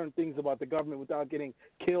say certain things about the government without getting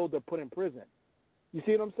killed or put in prison. You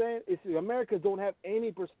see what I'm saying? Americans don't have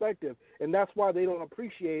any perspective, and that's why they don't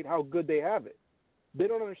appreciate how good they have it. They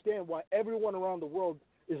don't understand why everyone around the world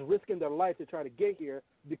is risking their life to try to get here,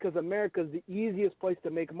 because America is the easiest place to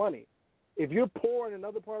make money. If you're poor in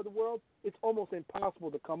another part of the world, it's almost impossible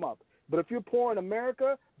to come up. But if you're poor in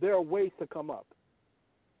America, there are ways to come up.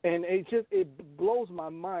 And it blows my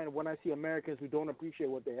mind when I see Americans who don't appreciate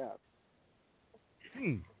what they have.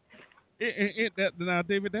 Now,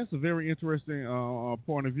 David, that's a very interesting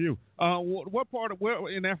point of view. What part of where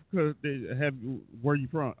in Africa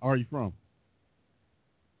are you from?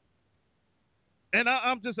 And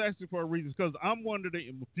I'm just asking for a reason because I'm one of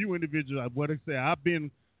the few individuals. What I say, I've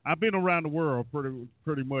been around the world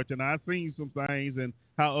pretty much, and I've seen some things and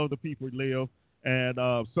how other people live and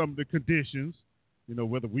some of the conditions. You know,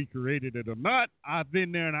 whether we created it or not, I've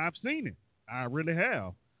been there and I've seen it. I really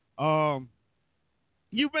have.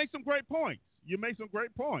 You make some great points.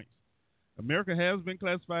 America has been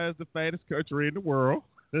classified as the fattest country in the world.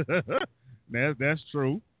 That's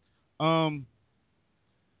true. You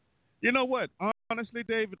know what? Honestly,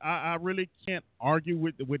 David, I really can't argue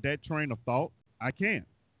with that train of thought. I can't,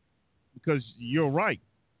 because you're right.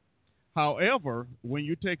 However, when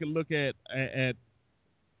you take a look at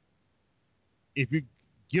if you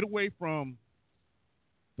get away from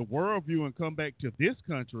the worldview and come back to this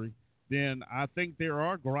country, then I think there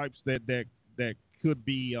are gripes that could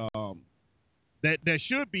be that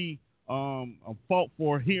should be fought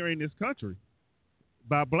for here in this country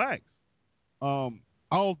by blacks.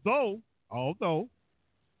 Although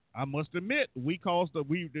I must admit we brought a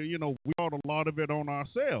lot of it on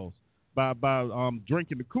ourselves by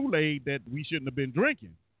drinking the Kool-Aid that we shouldn't have been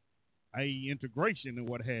drinking, i.e. integration and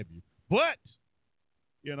what have you. But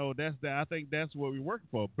I think that's what we're working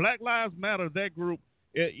for. Black Lives Matter, that group,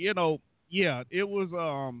 it was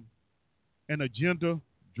an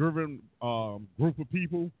agenda-driven group of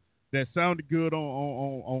people that sounded good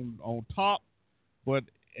on top, but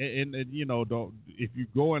if you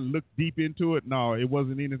go and look deep into it, no, it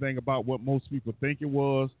wasn't anything about what most people think it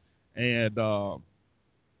was, and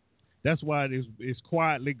that's why it's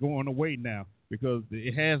quietly going away now, because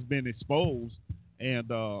it has been exposed, and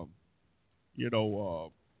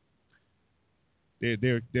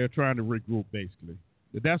they're trying to regroup basically.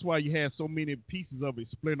 That's why you have so many pieces of it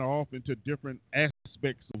splinter off into different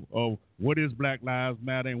aspects of what is Black Lives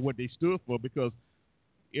Matter and what they stood for, because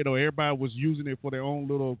everybody was using it for their own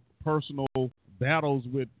little personal battles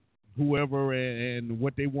with whoever and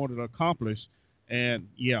what they wanted to accomplish. And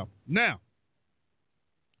yeah, now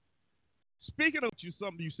speaking of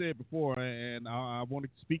something you said before, and I want to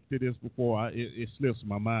speak to this before it slips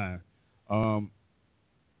my mind.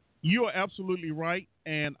 You are absolutely right,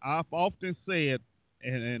 and I've often said,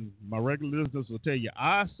 and my regular listeners will tell you,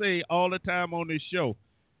 I say all the time on this show,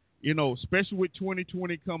 especially with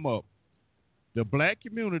 2020 come up, the black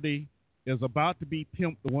community is about to be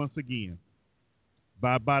pimped once again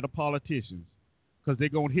by the politicians, because they're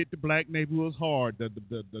going to hit the black neighborhoods hard, the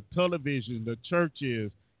television, the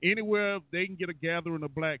churches, anywhere they can get a gathering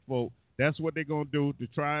of black folk. That's what they're going to do to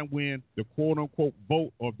try and win the quote-unquote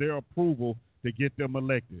vote of their approval to get them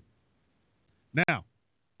elected. Now,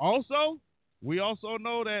 we also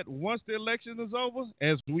know that once the election is over,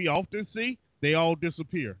 as we often see, they all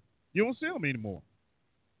disappear. You don't see them anymore.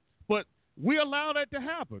 But we allow that to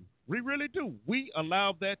happen. We really do. We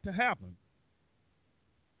allow that to happen.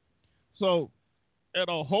 So,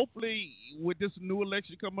 hopefully with this new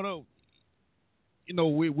election coming up,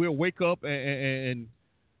 we'll wake up and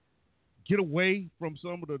get away from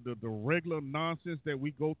some of the regular nonsense that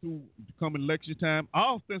we go through come election time. I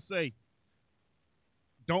often say,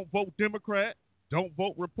 don't vote Democrat, don't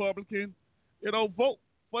vote Republican, vote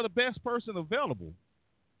for the best person available.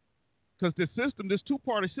 Because this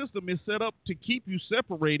two-party system is set up to keep you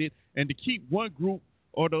separated and to keep one group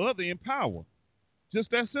or the other in power.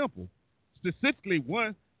 Just that simple. Specifically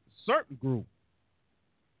one certain group.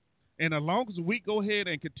 And as long as we go ahead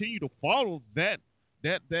and continue to follow that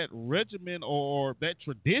regimen or that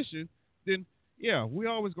tradition, then yeah, we're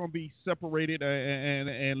always going to be separated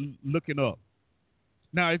and looking up.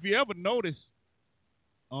 Now, if you ever notice,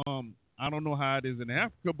 I don't know how it is in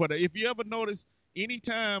Africa, but if you ever notice,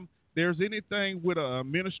 anytime there's anything with an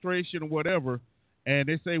administration or whatever, and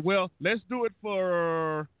they say, well, let's do it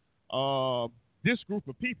for this group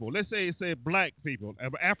of people. Let's say black people,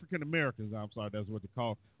 African Americans. I'm sorry, that's what they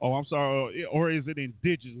call. Oh, I'm sorry, or is it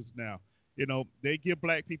indigenous now? They give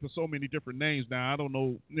black people so many different names now. I don't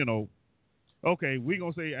know. Okay, we're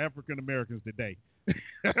gonna say African Americans today.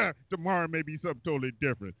 Tomorrow may be something totally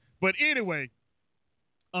different. But anyway,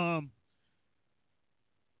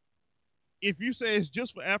 if you say it's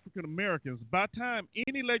just for African Americans, by the time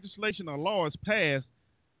any legislation or law is passed,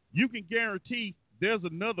 you can guarantee there's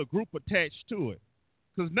another group attached to it.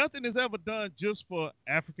 Because nothing is ever done just for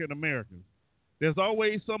African Americans. There's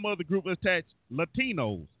always some other group attached,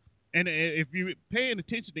 Latinos. And if you're paying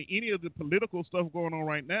attention to any of the political stuff going on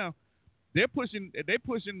right now, they're pushing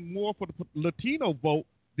more for the Latino vote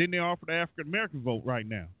than they are for the African American vote right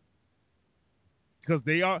now. Because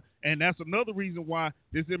they are, and that's another reason why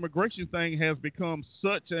this immigration thing has become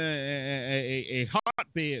such a hot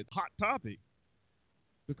topic.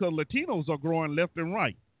 Because Latinos are growing left and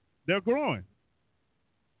right. They're growing.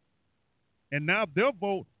 And now their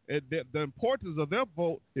vote, the importance of their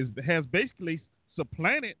vote has basically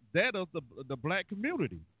supplanted that of the black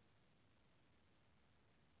community.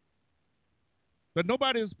 But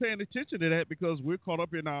nobody is paying attention to that because we're caught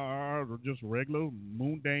up in our just regular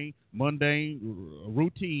mundane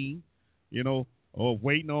routine, of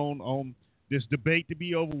waiting on this debate to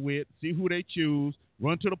be over with, see who they choose,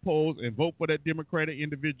 run to the polls, and vote for that Democratic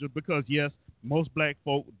individual because, yes, most black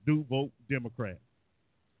folk do vote Democrat.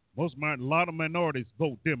 A lot of minorities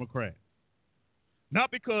vote Democrat.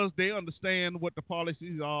 Not because they understand what the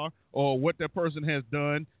policies are or what that person has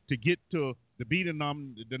done to get to be the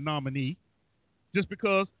nominee, just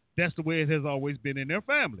because that's the way it has always been in their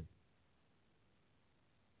family.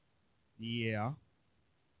 Yeah.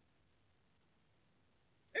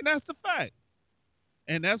 And that's the fact.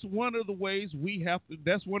 And that's one of the ways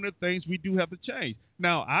that's one of the things we do have to change.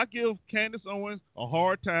 Now, I give Candace Owens a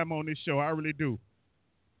hard time on this show. I really do.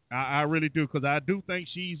 I really do, because I do think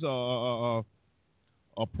she's a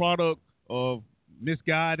product of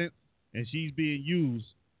misguidance, and she's being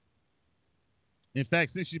used. In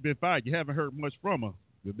fact, since she's been fired, you haven't heard much from her.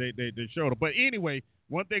 They showed her. But anyway,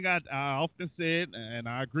 one thing I often said, and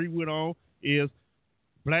I agree with on, is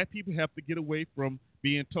black people have to get away from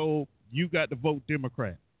being told you got to vote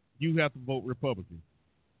Democrat. You have to vote Republican.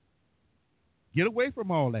 Get away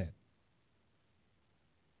from all that.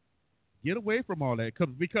 Get away from all that,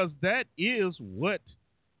 because that is what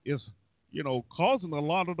is, causing a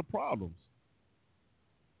lot of the problems.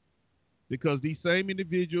 Because these same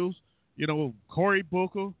individuals, Cory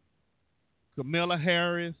Booker, Kamala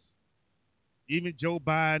Harris, even Joe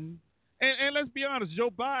Biden, and let's be honest,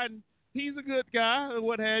 Joe Biden, he's a good guy or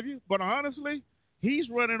what have you, but honestly, he's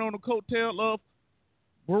running on the coattail of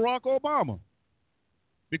Barack Obama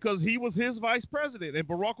because he was his vice president, and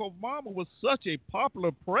Barack Obama was such a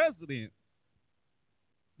popular president.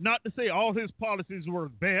 Not to say all his policies were the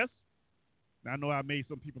best. I know I made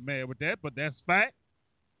some people mad with that, but that's fact.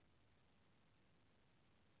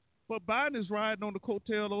 But Biden is riding on the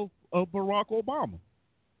coattail of Barack Obama.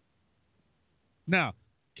 Now,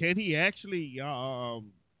 can he actually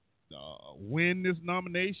win this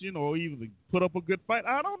nomination or even put up a good fight?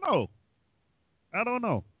 I don't know.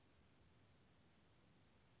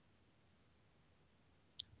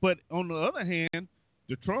 But on the other hand,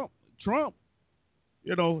 Trump,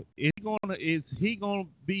 is he gonna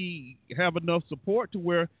have enough support to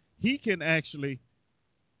where he can actually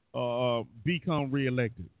become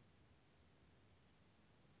reelected?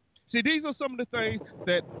 See, these are some of the things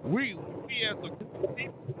that we as a group of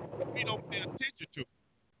people, we don't pay attention to.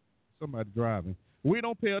 Somebody driving. We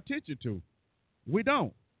don't pay attention to. We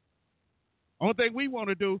don't. Only thing we want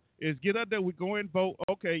to do is get up there, we go and vote.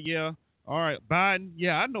 Okay, yeah. All right, Biden.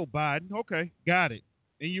 Yeah, I know Biden. Okay, got it.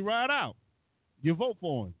 And you ride out. You vote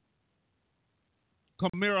for him.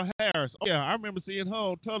 Kamala Harris. Oh, yeah, I remember seeing her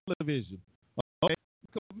on television. Okay.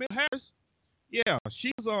 Kamala Harris. Yeah,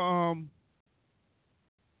 she was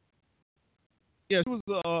she was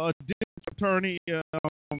a district attorney,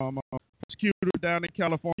 prosecutor down in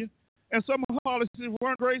California, and some of her policies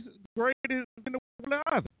weren't great in the world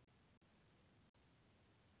either.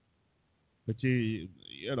 But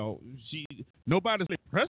nobody's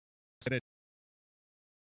pressed it.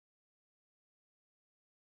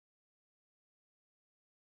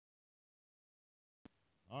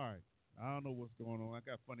 All right, I don't know what's going on. I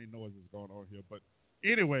got funny noises going on here, but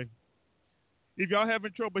anyway. If y'all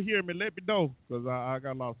having trouble hearing me, let me know, because I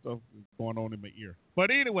got a lot of stuff going on in my ear. But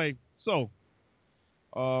anyway, so,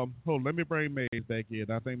 let me bring Maze back in.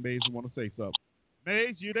 I think Maze want to say something.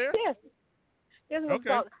 Maze, you there? Yes. Okay.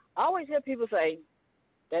 I always hear people say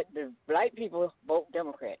that the black people vote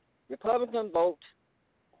Democrat. Republicans vote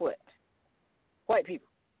what? White people.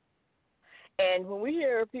 And when we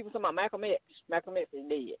hear people talking about Malcolm X is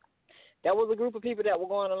dead. That was a group of people that were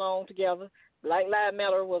going along together. Black Lives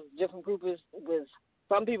Matter was a different group. Was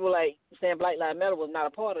some people like saying Black Lives Matter was not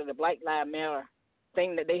a part of the Black Lives Matter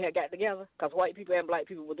thing that they had got together, because white people and black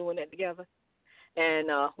people were doing that together. And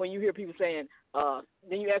when you hear people saying,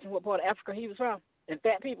 then you ask them what part of Africa he was from, and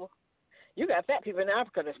fat people, you got fat people in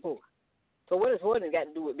Africa that's poor. So what has hoarding got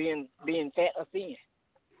to do with being fat or thin?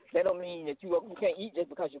 That don't mean that you can't eat just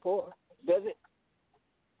because you're poor, does it?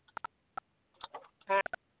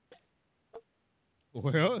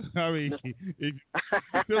 Well, I mean,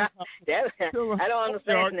 I don't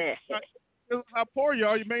understand that. How poor you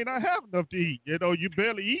are, you may not have enough to eat. You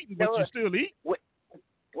barely eating, but you still eat.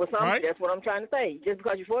 Right? That's what I'm trying to say. Just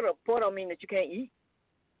because you're poor don't mean that you can't eat.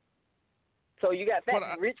 So you got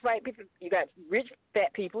rich fat people, you got rich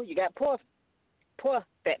fat people, you got poor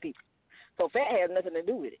fat people. So fat has nothing to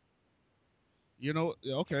do with it. You know,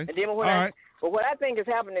 okay. And then All right. But what I think is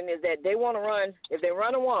happening is that they want to run. If they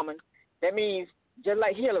run a woman, that means just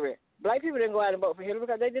like Hillary. Black people didn't go out and vote for Hillary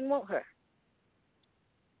because they didn't want her.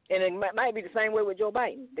 And it might be the same way with Joe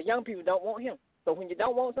Biden. The young people don't want him. So when you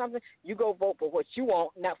don't want something, you go vote for what you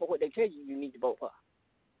want, not for what they tell you need to vote for.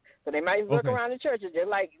 So they might work around the churches just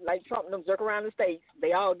like Trump and them work around the states.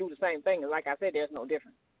 They all do the same thing. And like I said, there's no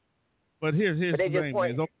difference. But here's but they the just thing.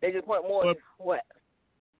 Point, they just point more to what?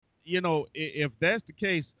 You know, if that's the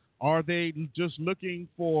case, are they just looking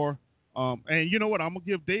for and you know what? I'm going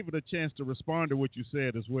to give David a chance to respond to what you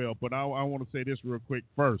said as well. But I want to say this real quick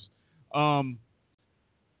first.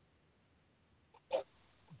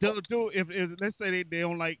 If let's say they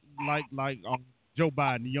don't like Joe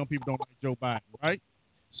Biden, the young people don't like Joe Biden, right?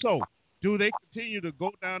 So do they continue to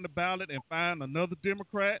go down the ballot and find another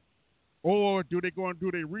Democrat, or do they go and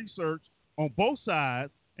do their research on both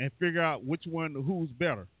sides and figure out which one who's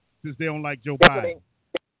better since they don't like Joe Biden?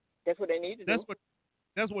 That's what they need to do.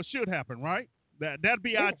 That's what should happen, right? That'd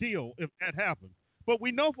be ideal if that happens. But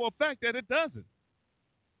we know for a fact that it doesn't.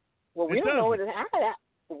 Well, we don't know how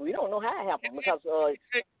we don't know how it happened because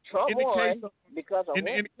Trump won because of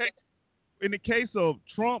in the case of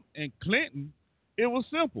Trump and Clinton, it was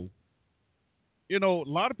simple. You know, a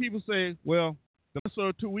lot of people say, well, the lesser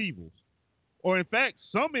of two evils. Or in fact,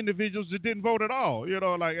 some individuals just didn't vote at all. You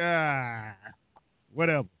know, like,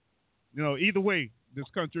 whatever. You know, either way, this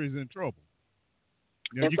country is in trouble.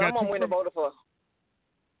 You know, and someone went and voted for.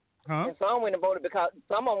 And some went and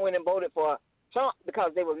voted for Trump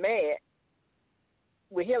because they were mad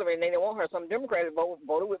with Hillary and they didn't want her. Some Democrats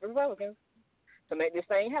voted with Republicans to make this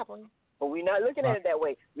thing happen. But we're not looking at it that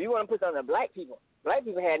way. We want to put on the black people. Black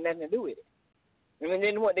people had nothing to do with it. And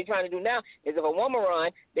then what they're trying to do now is if a woman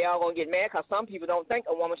run, they all going to get mad because some people don't think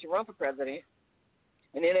a woman should run for president.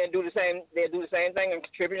 And then they'll do the same thing and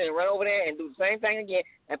contribute and run over there and do the same thing again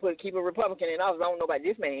and keep a Republican in office. I don't know about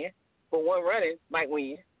this man, but one running might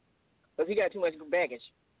win because he got too much baggage.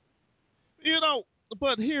 You know,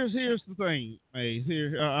 but here's the thing. Hey,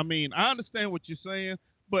 I mean, I understand what you're saying,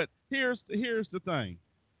 but here's the thing.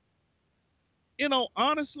 You know,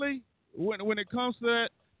 honestly, when it comes to that,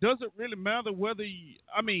 does it really matter whether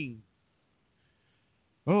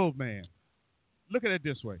oh man, look at it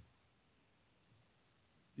this way.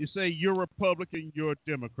 You say you're Republican, you're a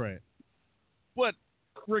Democrat. But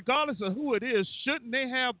regardless of who it is, shouldn't they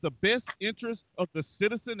have the best interest of the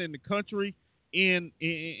citizen in the country in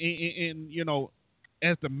you know,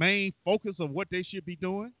 as the main focus of what they should be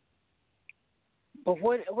doing? But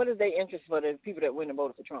what is their interest for the people that went and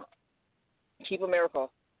voted for Trump? Keep America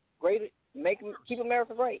great. Keep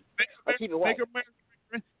America great. Keep it white.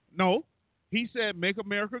 No, he said make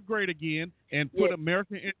America great again and put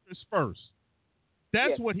American interests first.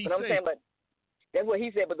 That's what he said. That's what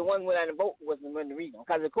he said, but the one who went out and vote wasn't the reason.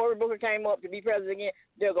 Because if Cory Booker came up to be president again,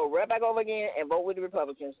 they'll go right back over again and vote with the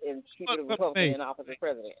Republicans and keep the Republican in office as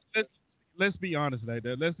president. Let's be honest like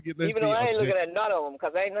that. Even though I ain't looking at none of them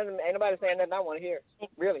because ain't nobody saying nothing I want to hear,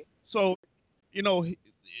 really. So, you know,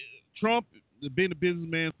 Trump has been a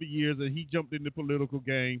businessman for years and he jumped in the political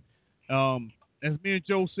game. As me and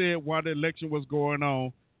Joe said while the election was going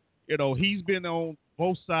on, you know, he's been on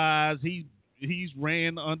both sides. He's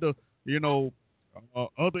ran under, you know,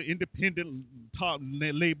 other independent top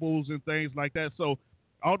labels and things like that. So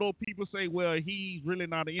although people say, well, he's really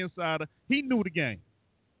not an insider, he knew the game.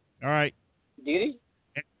 All right. Did he?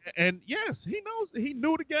 And yes, he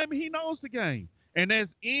knew the game and he knows the game. And as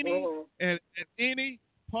any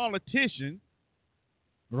politician,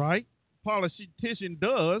 right, politician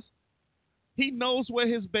does, he knows where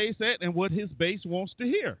his base at and what his base wants to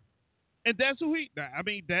hear. And that's who he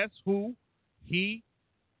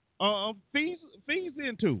feeds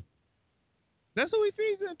into. That's who he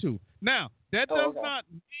feeds into. Now, that does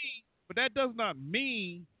not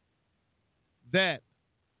mean that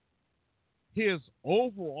his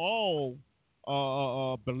overall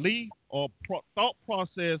belief or thought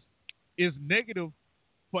process is negative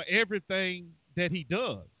for everything that he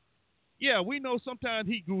does. Yeah, we know sometimes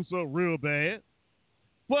he goofs up real bad,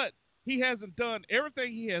 but he hasn't done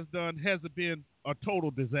everything he has done hasn't been a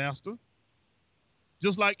total disaster.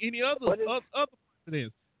 Just like any other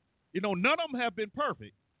presidents. You know, none of them have been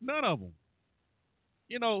perfect. None of them.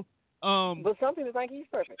 You know, but some people think he's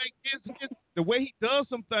perfect. The way he does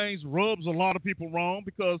some things rubs a lot of people wrong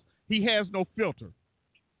because he has no filter.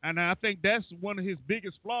 And I think that's one of his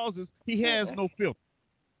biggest flaws is he has no filter.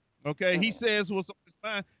 Okay? He says what's on his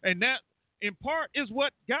mind. And that, in part, is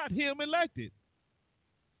what got him elected.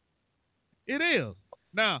 It is.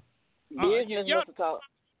 Now,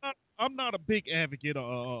 I'm not a big advocate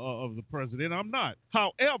of the president. I'm not.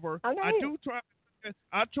 However, I do try to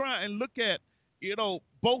I try and look at,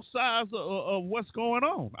 both sides of what's going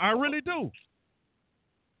on. I really do.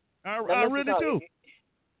 I really do.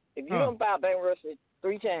 If you don't file bankruptcy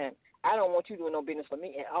 3 times, I don't want you doing no business for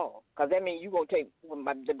me at all. Because that means you're going to take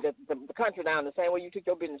the country down the same way you took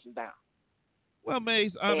your businesses down. Well,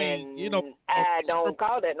 Mace, I don't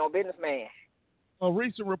call that no businessman. A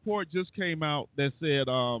recent report just came out that said,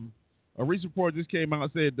 the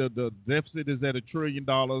deficit is at $1 trillion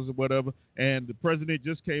or whatever, and the president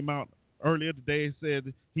just came out earlier today and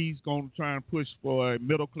said he's going to try and push for a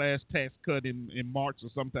middle class tax cut in March or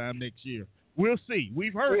sometime next year. We'll see.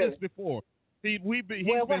 We've heard this before. He's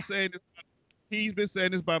been saying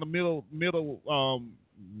this about a middle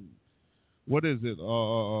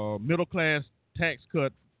class tax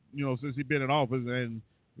cut, since he's been in office, and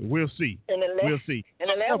we'll see. We'll see.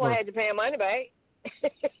 And the last one had you paying money back.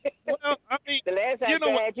 Well, I mean, the last time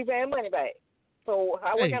had you paying money back. So what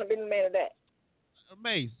kind of businessman is that?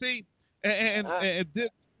 Amazing. See, and this,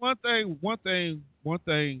 one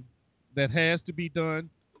thing that has to be done,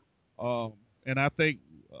 and I think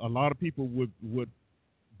a lot of people would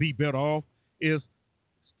be better off, is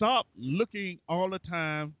stop looking all the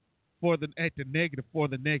time at the negative for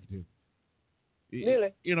the negative.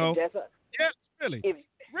 Really? Yes, really.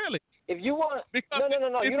 Really. If you want,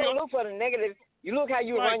 no. You don't look for the negative. You look how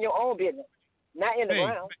you run your own business, not in the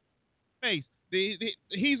ground. Mace,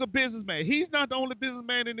 he's a businessman. He's not the only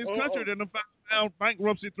businessman in this country that filed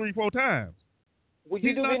bankruptcy 3-4 times. Would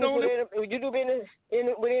you do business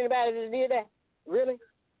with anybody that did that? Really?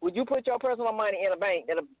 Would you put your personal money in a bank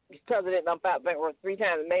that a president done filed bankruptcy 3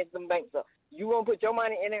 times and made some banks up? You won't put your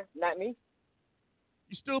money in there? Not me.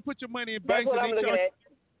 You still put your money in banks. That's what I'm looking at.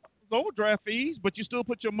 Overdraft fees, but you still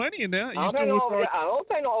put your money in there. I don't pay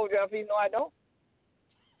no overdraft fees. No, I don't.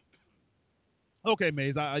 Okay,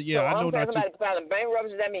 Maze. I know that. Somebody filing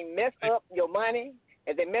bankruptcy, that means mess up your money.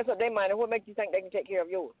 If they mess up their money, what makes you think they can take care of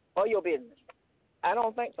yours or your business? I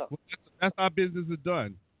don't think so. Well, that's how business is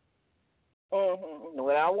done. Well,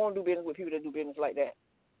 I won't do business with people that do business like that.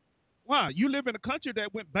 Why? You live in a country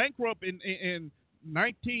that went bankrupt in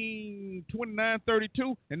 1929,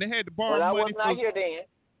 32, and they had to borrow money. Well, I was not here then.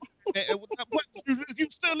 You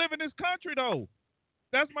still live in this country, though.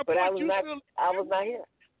 That's my point. I was not here.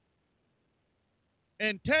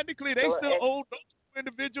 And technically, they still owe those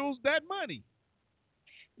individuals that money.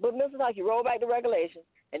 But Mr. Like, you roll back the regulations,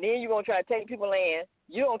 and then you're going to try to take people land.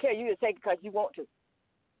 You don't care. You just take it because you want to.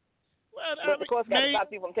 Well, but the court's got to stop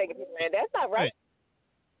people from taking people land. That's not right.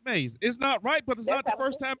 Maze, it's not right, but it's not the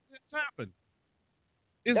first time it's happened.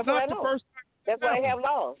 It's not the first time. That's why they have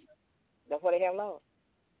laws. That's why they have laws.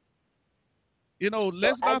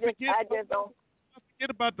 Let's not forget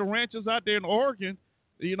about the ranchers out there in Oregon.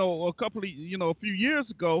 A few years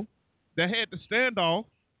ago, that had the standoff.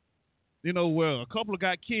 Where a couple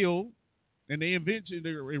got killed, and they eventually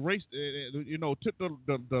erased. Took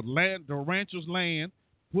the land, the rancher's land,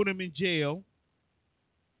 put them in jail.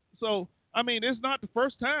 So I mean, it's not the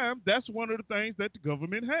first time. That's one of the things that the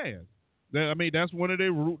government has. That's one of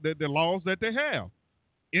the laws that they have.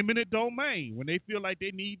 Eminent domain. When they feel like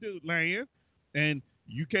they need the land, and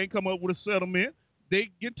you can't come up with a settlement, they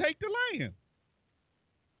can take the land.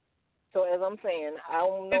 So as I'm saying, I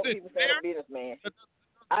don't know people saying a businessman.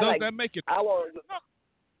 Does that make it?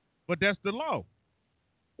 But that's the law.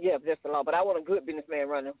 Yeah, that's the law. But I want a good businessman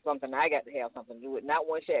running something. I got to have something to do with, not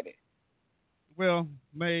one shabby. Well,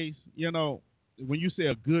 Maze, when you say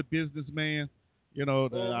a good businessman, I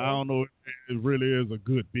don't know if it really is a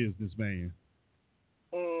good businessman.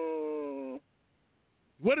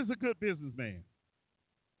 What is a good businessman?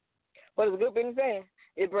 What is a good businessman?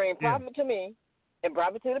 It brings profit to me and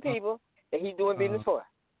profit to the people that he's doing business for.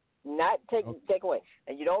 Not take away.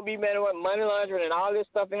 And you don't be money laundering and all this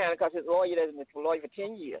stuff behind it because his lawyer has been a lawyer for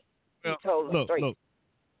 10 years. He told him straight.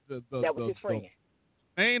 That was his friend.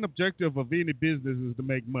 The main objective of any business is to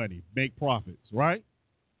make money, make profits, right?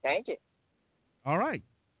 Thank you. All right.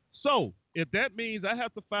 So if that means I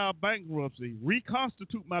have to file bankruptcy,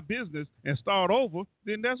 reconstitute my business, and start over,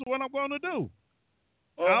 then that's what I'm going to do.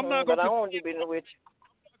 I'm not going to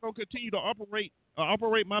continue to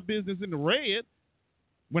operate my business in the red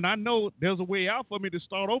when I know there's a way out for me to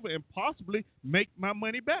start over and possibly make my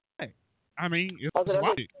money back. I mean, it's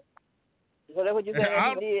right. So that's what you said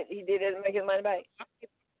he did it to make his money back?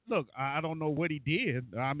 Look, I don't know what he did.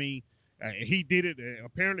 I mean, he did it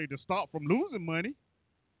apparently to stop from losing money.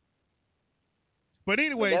 But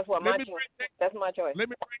anyway, that's my choice. Let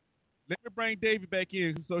me bring David back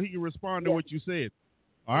in so he can respond to what you said.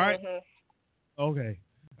 All right? Okay.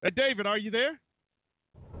 David, are you there?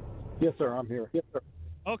 Yes, sir. I'm here. Yes, sir.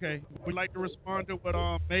 Okay. We'd like to respond to what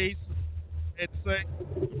Maze had to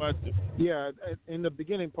say about the, Yeah, in the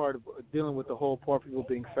beginning part of dealing with the whole poor people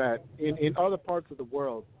being fat, in other parts of the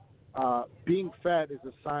world, being fat is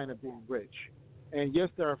a sign of being rich. And yes,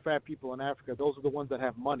 there are fat people in Africa. Those are the ones that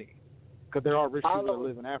have money, because there are rich people that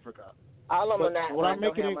live in Africa. All of them But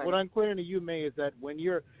what I'm clearing to you, May, is that when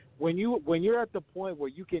you're at the point where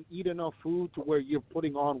you can eat enough food to where you're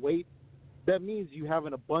putting on weight, that means you have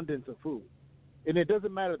an abundance of food. And it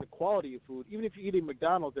doesn't matter the quality of food. Even if you're eating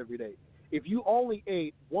McDonald's every day, if you only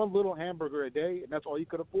ate one little hamburger a day and that's all you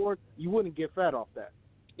could afford, you wouldn't get fat off that.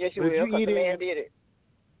 Yes, you will, because the man did it.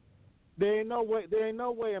 There ain't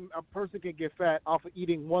no way a person can get fat off of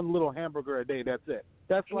eating one little hamburger a day. That's it.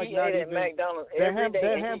 That's like he not ate even at McDonald's every day.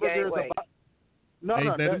 That hamburger is about. No,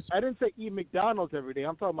 Hey, I didn't say eat McDonald's every day.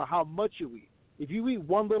 I'm talking about how much you eat. If you eat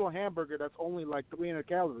one little hamburger that's only like 300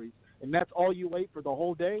 calories, and that's all you ate for the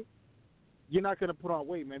whole day, you're not going to put on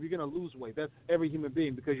weight, man. You're going to lose weight. That's every human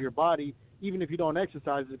being, because your body, even if you don't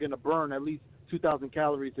exercise, is going to burn at least 2,000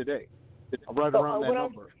 calories a day, right around that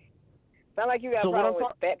number. Sound like you got a problem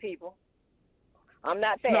with fat people. I'm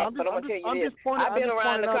not fat, but I'm going to tell you this. I've been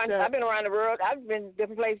around the country. I've been around the world. I've been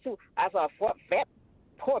different places, too. I saw fat,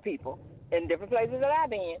 poor people in different places that I've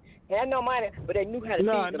been. They had no money, but they knew how to feed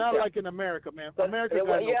themselves. No, not like in America, man. America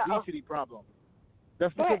got an obesity problem.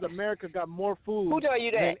 That's because America got more food Who told you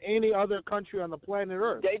that? than any other country on the planet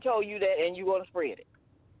Earth. They told you that, and you want to spread it.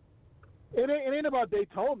 It ain't about they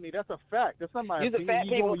told me. That's a fact. That's not my opinion. Fat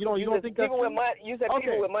people. You don't think that's people with money. You said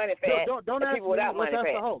people with money fat. Don't ask people without me. money Let's ask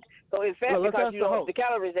fat. the host. So it's fat because you don't the host.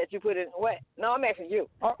 calories that you put in. What? No, I'm asking you.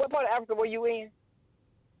 What part of Africa were you in?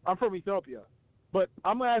 I'm from Ethiopia, but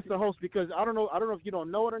I'm gonna ask the host because I don't know if you don't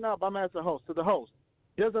know it or not. But I'm gonna ask the host. So the host,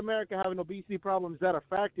 does America have an obesity problem? Is that a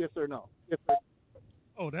fact? Yes or no? Yes or no?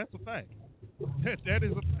 Oh, that's a fact. That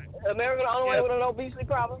is a fact. America the only one with an obesity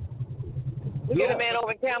problem? Look at the man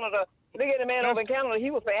over in Canada. Look at the man over in Canada.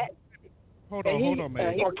 He was fat. Hold on,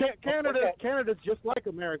 man. Canada's just like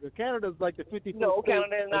America. Canada's like the 50th No, state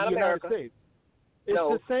Canada is not of the America. United States. It's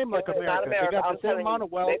the same like America. Not America. They got the same amount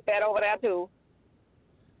of wealth. They fat over there too.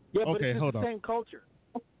 Yeah, but okay, it's hold the on. same culture.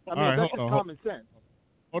 I All mean, right, that's just common sense.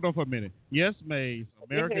 Hold on for a minute. Yes, Maze.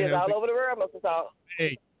 America is has all over the world, Mr. Salt.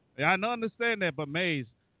 Hey, I understand that, but Maze,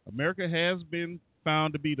 America has been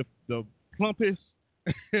found to be the plumpest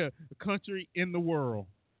country in the world.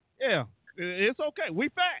 Yeah, it's okay. We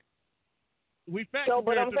fat. We fat. So,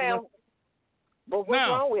 but I'm saying, but what's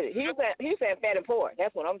wrong with it? He's saying fat and poor.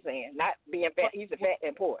 That's what I'm saying. Not being fat. He's fat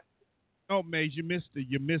and poor. No, Maze, you missed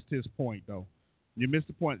his point though. You missed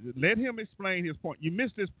the point. Let him explain his point. You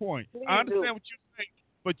missed his point. Please I understand what you're saying,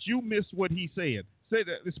 but you missed what he said. Say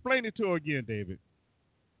that. Explain it to her again, David.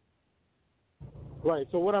 Right.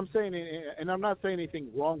 So what I'm saying, and I'm not saying anything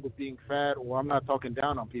wrong with being fat, or I'm not talking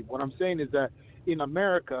down on people. What I'm saying is that in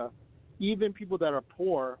America, even people that are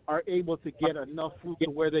poor are able to get enough food to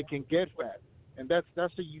where they can get fat, and that's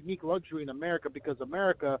a unique luxury in America, because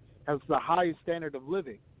America has the highest standard of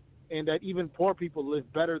living, and that even poor people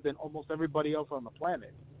live better than almost everybody else on the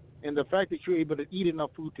planet. And the fact that you're able to eat enough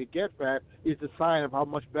food to get fat is a sign of how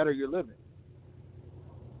much better you're living.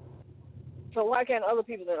 So why can't other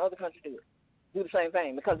people in other countries do the same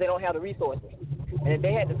thing? Because they don't have the resources. And if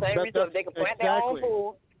they had the same resources, they could plant their own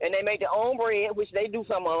food and they make their own bread, which they do,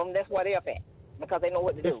 some of them. That's why they're fat, because they know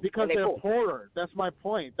what to do. It's because they're poorer. That's my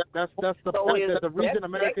point. That's the point. That the reason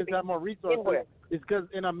Americans have more resources is because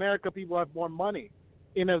in America people have more money.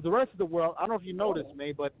 In the rest of the world, I don't know if you noticed,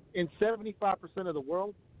 May, but in 75% of the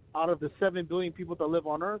world, out of the 7 billion people that live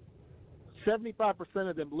on Earth, 75%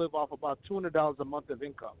 of them live off about $200 a month of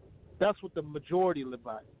income. That's what the majority live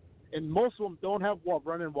by. And most of them don't have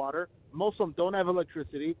running water. Most of them don't have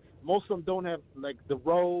electricity. Most of them don't have, like, the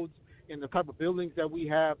roads and the type of buildings that we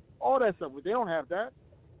have. All that stuff. They don't have that.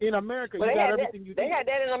 In America, you got everything you need. They had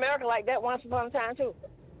that in America like that once upon a time, too.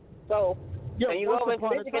 So, yeah, you once go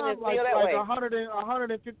upon into a Michigan time, and feel that way.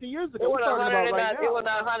 150 years ago. It We're talking about right now. It was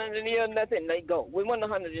not 100 years, nothing. They go. We won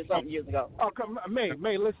 100 and something years ago. Oh, come, May,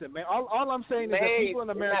 listen, man. All I'm saying is that people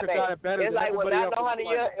in America got it better than everybody else. It's like 100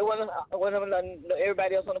 years, it wasn't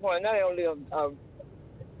everybody else on the planet. Now they don't live.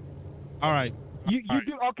 All right.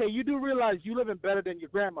 You do realize you living better than your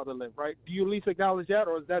grandmother lived, right? Do you at least acknowledge that,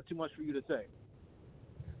 or is that too much for you to say?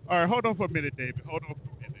 All right, hold on for a minute, David. Hold on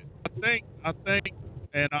for a minute. I think,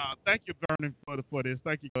 and thank you, Vernon, for this.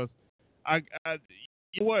 Thank you, because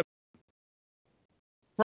you know what?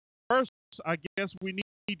 First, I guess we need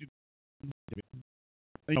to,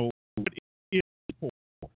 what is poor?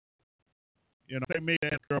 They may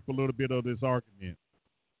answer up a little bit of this argument.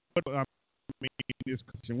 But I mean, this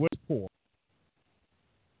question: what's poor?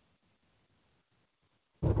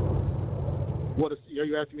 Are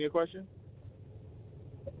you asking me a question?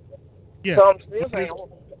 Yeah. So I'm still saying.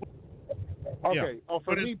 Okay. Yeah. Oh,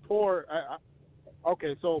 for me, poor.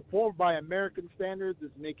 Okay, so poor by American standards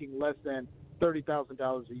is making less than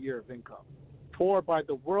 $30,000 a year of income. Poor by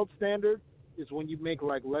the world standard is when you make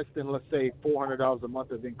like less than, let's say, $400 a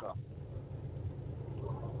month of income.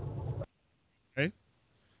 Okay.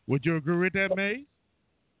 Would you agree with that, May?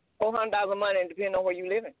 $400 a month, and depending on where you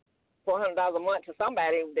living, $400 a month to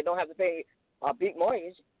somebody that don't have to pay a big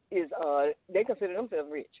mortgage is they consider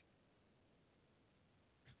themselves rich.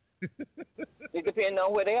 It depends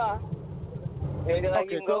on where they are. Maybe like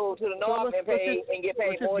you can go to the north and get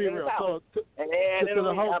paid more than the south.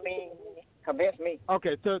 Convince me.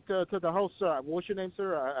 Okay, to the host, sir. What's your name,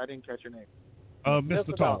 sir? I didn't catch your name.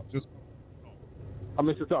 Mr. Talk.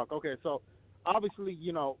 Mr. Talk. Okay, so obviously,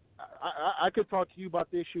 I could talk to you about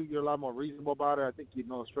the issue. You're a lot more reasonable about it. I think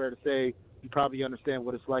it's fair to say you probably understand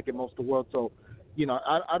what it's like in most of the world. So,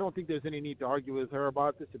 I don't think there's any need to argue with her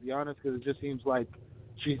about this, to be honest, because it just seems like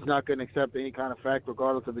she's not going to accept any kind of fact,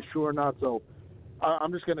 regardless of it's true or not. So,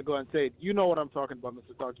 I'm just going to go ahead and say it. You know what I'm talking about,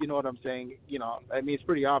 Mr. Talk. You know what I'm saying. It's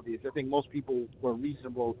pretty obvious. I think most people who are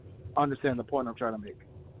reasonable understand the point I'm trying to make.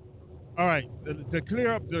 All right, to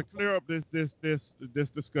clear up this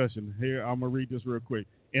discussion here, I'm gonna read this real quick.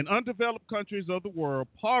 In undeveloped countries of the world,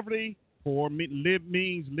 poor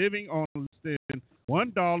means living on less than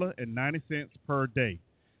 $1.90 per day.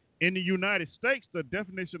 In the United States, the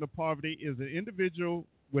definition of poverty is an individual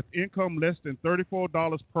with income less than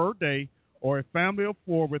 $34 per day, or a family of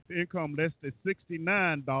four with income less than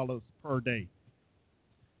 $69 per day.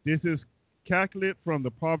 This is calculated from the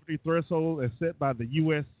poverty threshold as set by the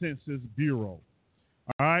U.S. Census Bureau.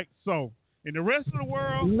 All right, so in the rest of the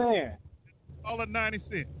world, man,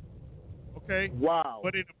 $1.90. Okay. Wow.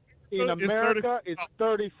 But in America, it's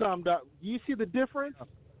 30-some. You see the difference?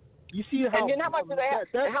 You see how? And then how much do they have?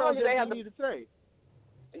 That's how much do they have to say?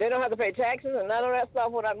 They don't have to pay taxes and none of that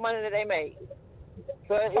stuff with that money that they make.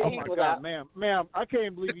 So it equals out. Ma'am, I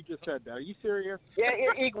can't believe you just said that. Are you serious? Yeah,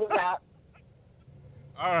 it equals out.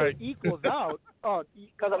 All right. It equals out.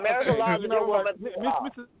 Because American laws are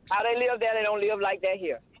different. How they live there, they don't live like that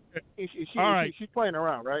here. She's playing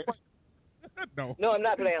around, right? No. No, I'm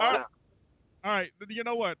not playing around. All right. You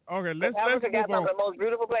know what? Okay, let's Africa got move on. some of the most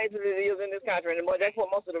beautiful places it is in this country, and that's where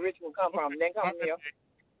most of the rich will come from. Then come here.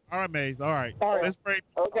 All right, Maze. All right. Let's pray.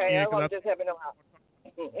 Okay, I'm just helping them out.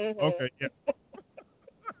 Okay, yeah.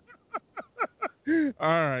 All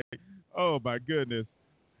right. Oh my goodness.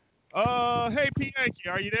 Hey, P. Yankee,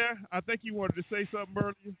 are you there? I think you wanted to say something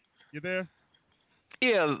earlier. You there?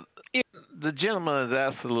 Yeah, the gentleman is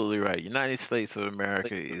absolutely right. United States of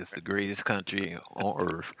America is the greatest country on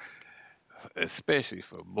earth, especially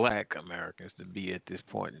for Black Americans to be at this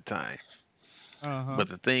point in time. Uh-huh. But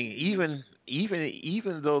the thing,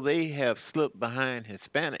 even though they have slipped behind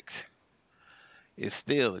Hispanics, it's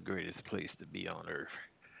still the greatest place to be on earth.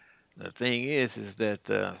 The thing is that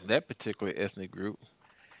that particular ethnic group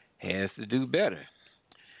has to do better.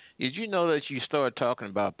 Did you know that you start talking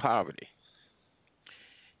about poverty?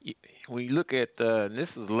 When you look at, and this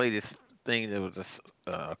is the latest thing that was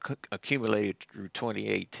accumulated through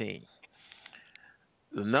 2018,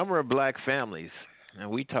 the number of Black families, and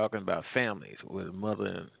we talking about families with a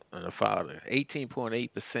mother and a father, 18.8%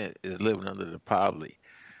 is living under the poverty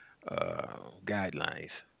guidelines,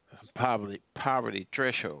 poverty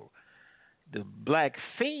threshold. The Black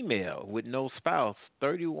female with no spouse,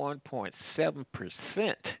 31.7%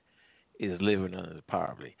 is living under the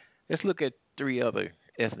poverty. Let's look at three other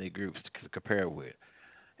ethnic groups to compare with.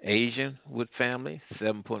 Asian with family,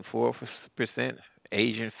 7.4%.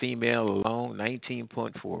 Asian female alone,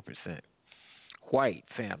 19.4%. White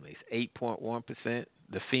families, 8.1%.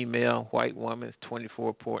 The female white woman is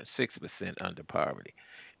 24.6% under poverty.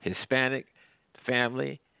 Hispanic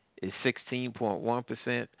family is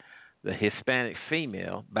 16.1%. The Hispanic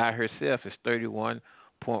female by herself is 31.1%.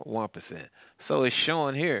 So it's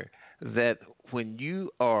showing here that when you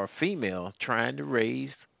are a female trying to raise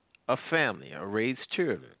a family or raise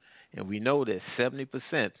children, and we know that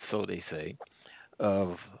 70%, so they say,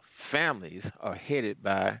 of families are headed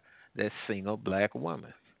by that single Black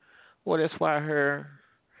woman. Well, that's why her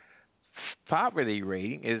poverty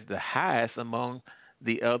rating is the highest among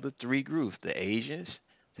the other three groups, the Asians,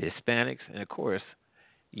 the Hispanics, and of course,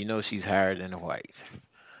 you know she's higher than the whites.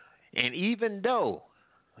 And even though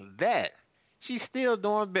that, she's still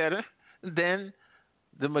doing better than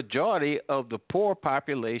the majority of the poor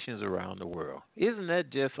populations around the world. Isn't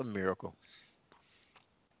that just a miracle?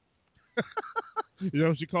 You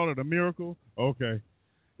know, she called it a miracle? Okay.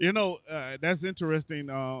 You know, that's interesting.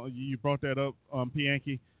 You brought that up, P.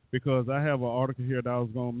 Yankee, because I have an article here that I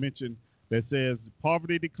was going to mention that says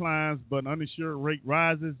poverty declines but uninsured rate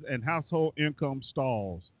rises and household income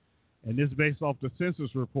stalls. And this is based off the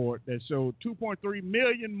census report that showed 2.3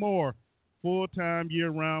 million more full-time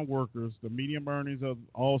year-round workers. The median earnings of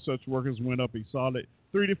all such workers went up a solid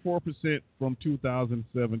 34% from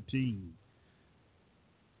 2017.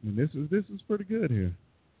 And this is pretty good here.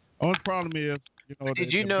 Only problem is,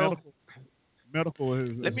 Did you know medical is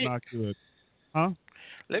not good. Huh?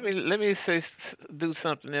 Let me do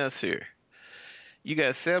something else here. You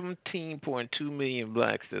got 17.2 million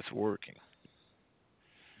blacks that's working.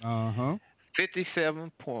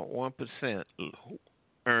 57.1%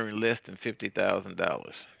 earn less than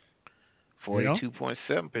 $50,000.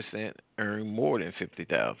 42.7% earn more than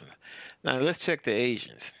 $50,000. Now let's check the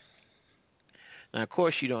Asians. Now, of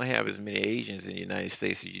course, you don't have as many Asians in the United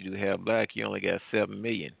States as you do have black. You only got 7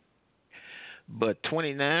 million. But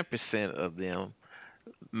 29% of them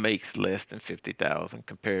makes less than $50,000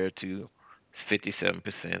 compared to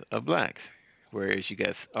 57% of blacks, whereas you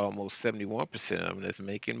got almost 71% of them that's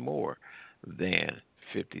making more than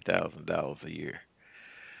 $50,000 a year.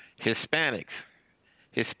 Hispanics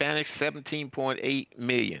 17.8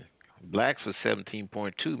 million. Blacks was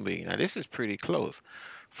 17.2 million. Now, this is pretty close.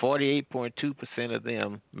 48.2% of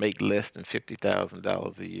them make less than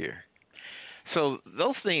 $50,000 a year. So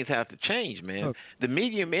those things have to change, man. Okay. The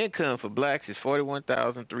median income for blacks is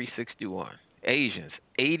 $41,361. Asians,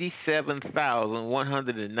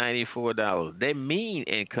 $87,194. Their mean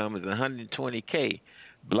income is $120K.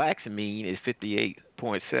 Blacks' mean is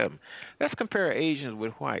 $58.7. Let's compare Asians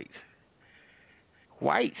with whites.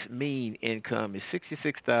 Whites' mean income is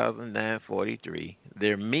 $66,943.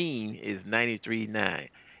 Their mean is $93,900.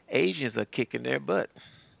 Asians are kicking their butt.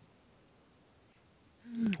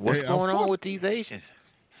 What's going on with these Asians?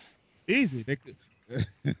 Easy.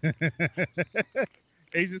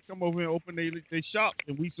 Asians come over and open their shops,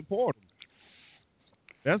 and we support them.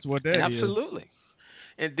 That's what that is. Absolutely.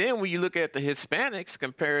 And then when you look at the Hispanics,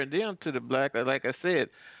 comparing them to the black, like I said,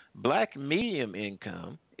 black medium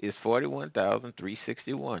income is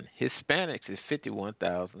 $41,361. Hispanics is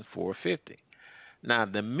 $51,450. Now,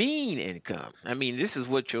 the mean income, I mean, this is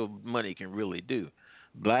what your money can really do.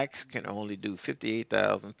 Blacks can only do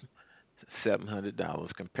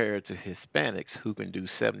 $58,700 compared to Hispanics who can do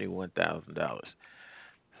 $71,000.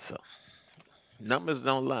 So, numbers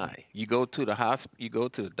don't lie. You go to the hospital, you go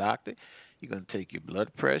to the doctor, you're going to take your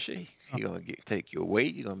blood pressure, you're going to take your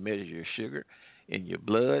weight, you're going to measure your sugar in your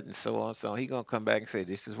blood, and so on. So he's going to come back and say,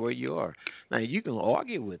 this is where you are. Now, you can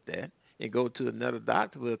argue with that and go to another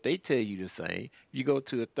doctor, but if they tell you the same, you go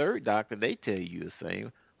to a third doctor, they tell you the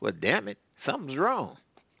same. Well, damn it, something's wrong.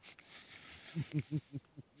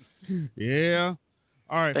 Yeah.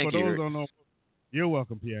 All right. Thank for you, those Rick. who don't know, you're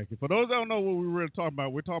welcome, Piaki. For those who don't know what we're really talking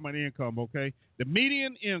about, we're talking about income, okay? The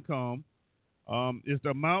median income is the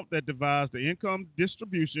amount that divides the income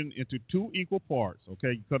distribution into two equal parts,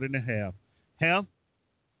 okay? You cut it in half. Half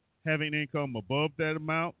having income above that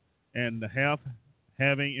amount and the half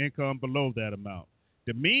having income below that amount.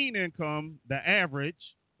 The mean income, the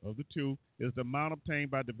average of the two, is the amount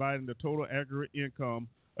obtained by dividing the total aggregate income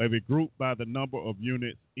of a group by the number of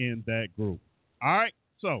units in that group. All right?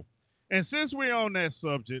 So, and since we're on that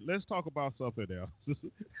subject, let's talk about something else.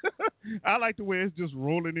 I like the way it's just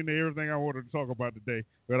rolling into everything I wanted to talk about today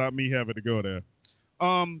without me having to go there.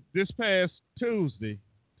 This past Tuesday.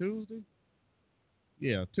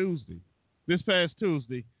 This past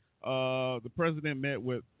Tuesday, the president met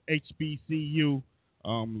with HBCU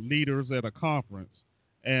leaders at a conference,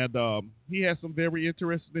 and he had some very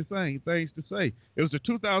interesting things to say. It was the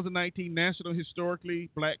 2019 National Historically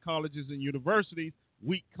Black Colleges and Universities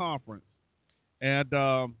Week Conference, and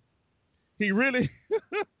he really,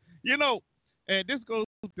 and this goes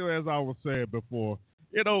to, as I was saying before,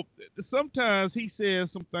 sometimes he says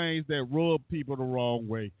some things that rub people the wrong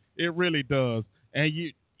way. It really does.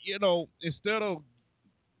 And instead of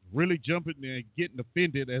really jumping and getting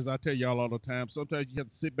offended, as I tell y'all all the time, sometimes you have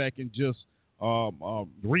to sit back and just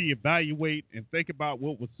reevaluate and think about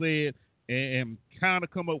what was said and kind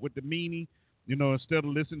of come up with the meaning, instead of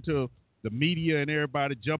listening to the media and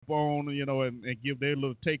everybody jump on, and give their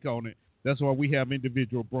little take on it. That's why we have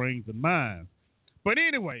individual brains and minds. But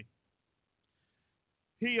anyway,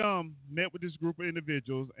 he met with this group of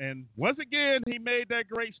individuals, and once again, he made that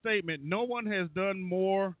great statement: no one has done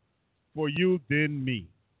more for you than me.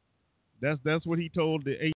 That's what he told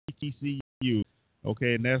the HBCU.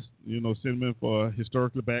 Okay, and that's, sentiment for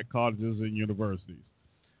historically black colleges and universities.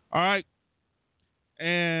 All right.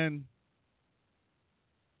 And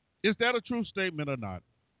is that a true statement or not?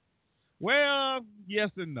 Well,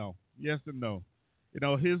 yes and no. Yes and no.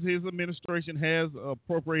 His administration has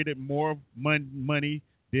appropriated more money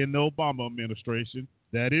than the Obama administration.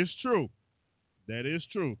 That is true. That is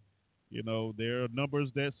true. There are numbers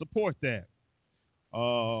that support that.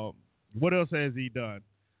 What else has he done?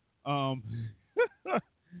 Um,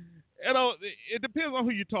 it depends on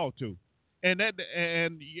who you talk to, and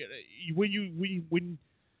when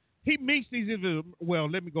he meets these individuals. Well,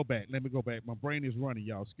 let me go back. My brain is running,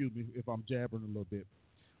 y'all. Excuse me if I'm jabbering a little bit.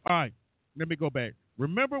 All right, let me go back.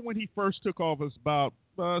 Remember when he first took office, about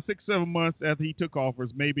 6-7 months after he took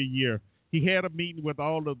office, maybe a year, he had a meeting with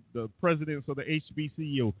all of the presidents of the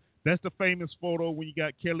HBCU. That's the famous photo when you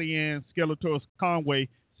got Kellyanne Skeletor Conway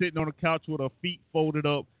sitting on a couch with her feet folded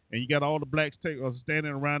up, and you got all the blacks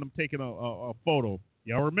standing around him taking a photo.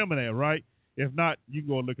 Y'all remember that, right? If not, you can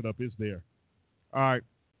go look it up. It's there. All right.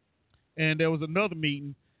 And there was another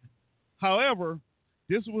meeting. However,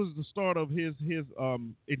 this was the start of his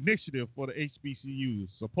initiative for the HBCUs,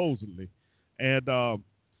 supposedly. And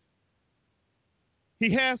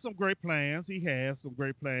he has some great plans. For the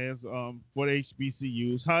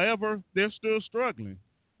HBCUs. However, they're still struggling.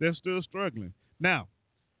 Now,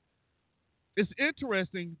 it's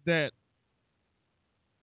interesting that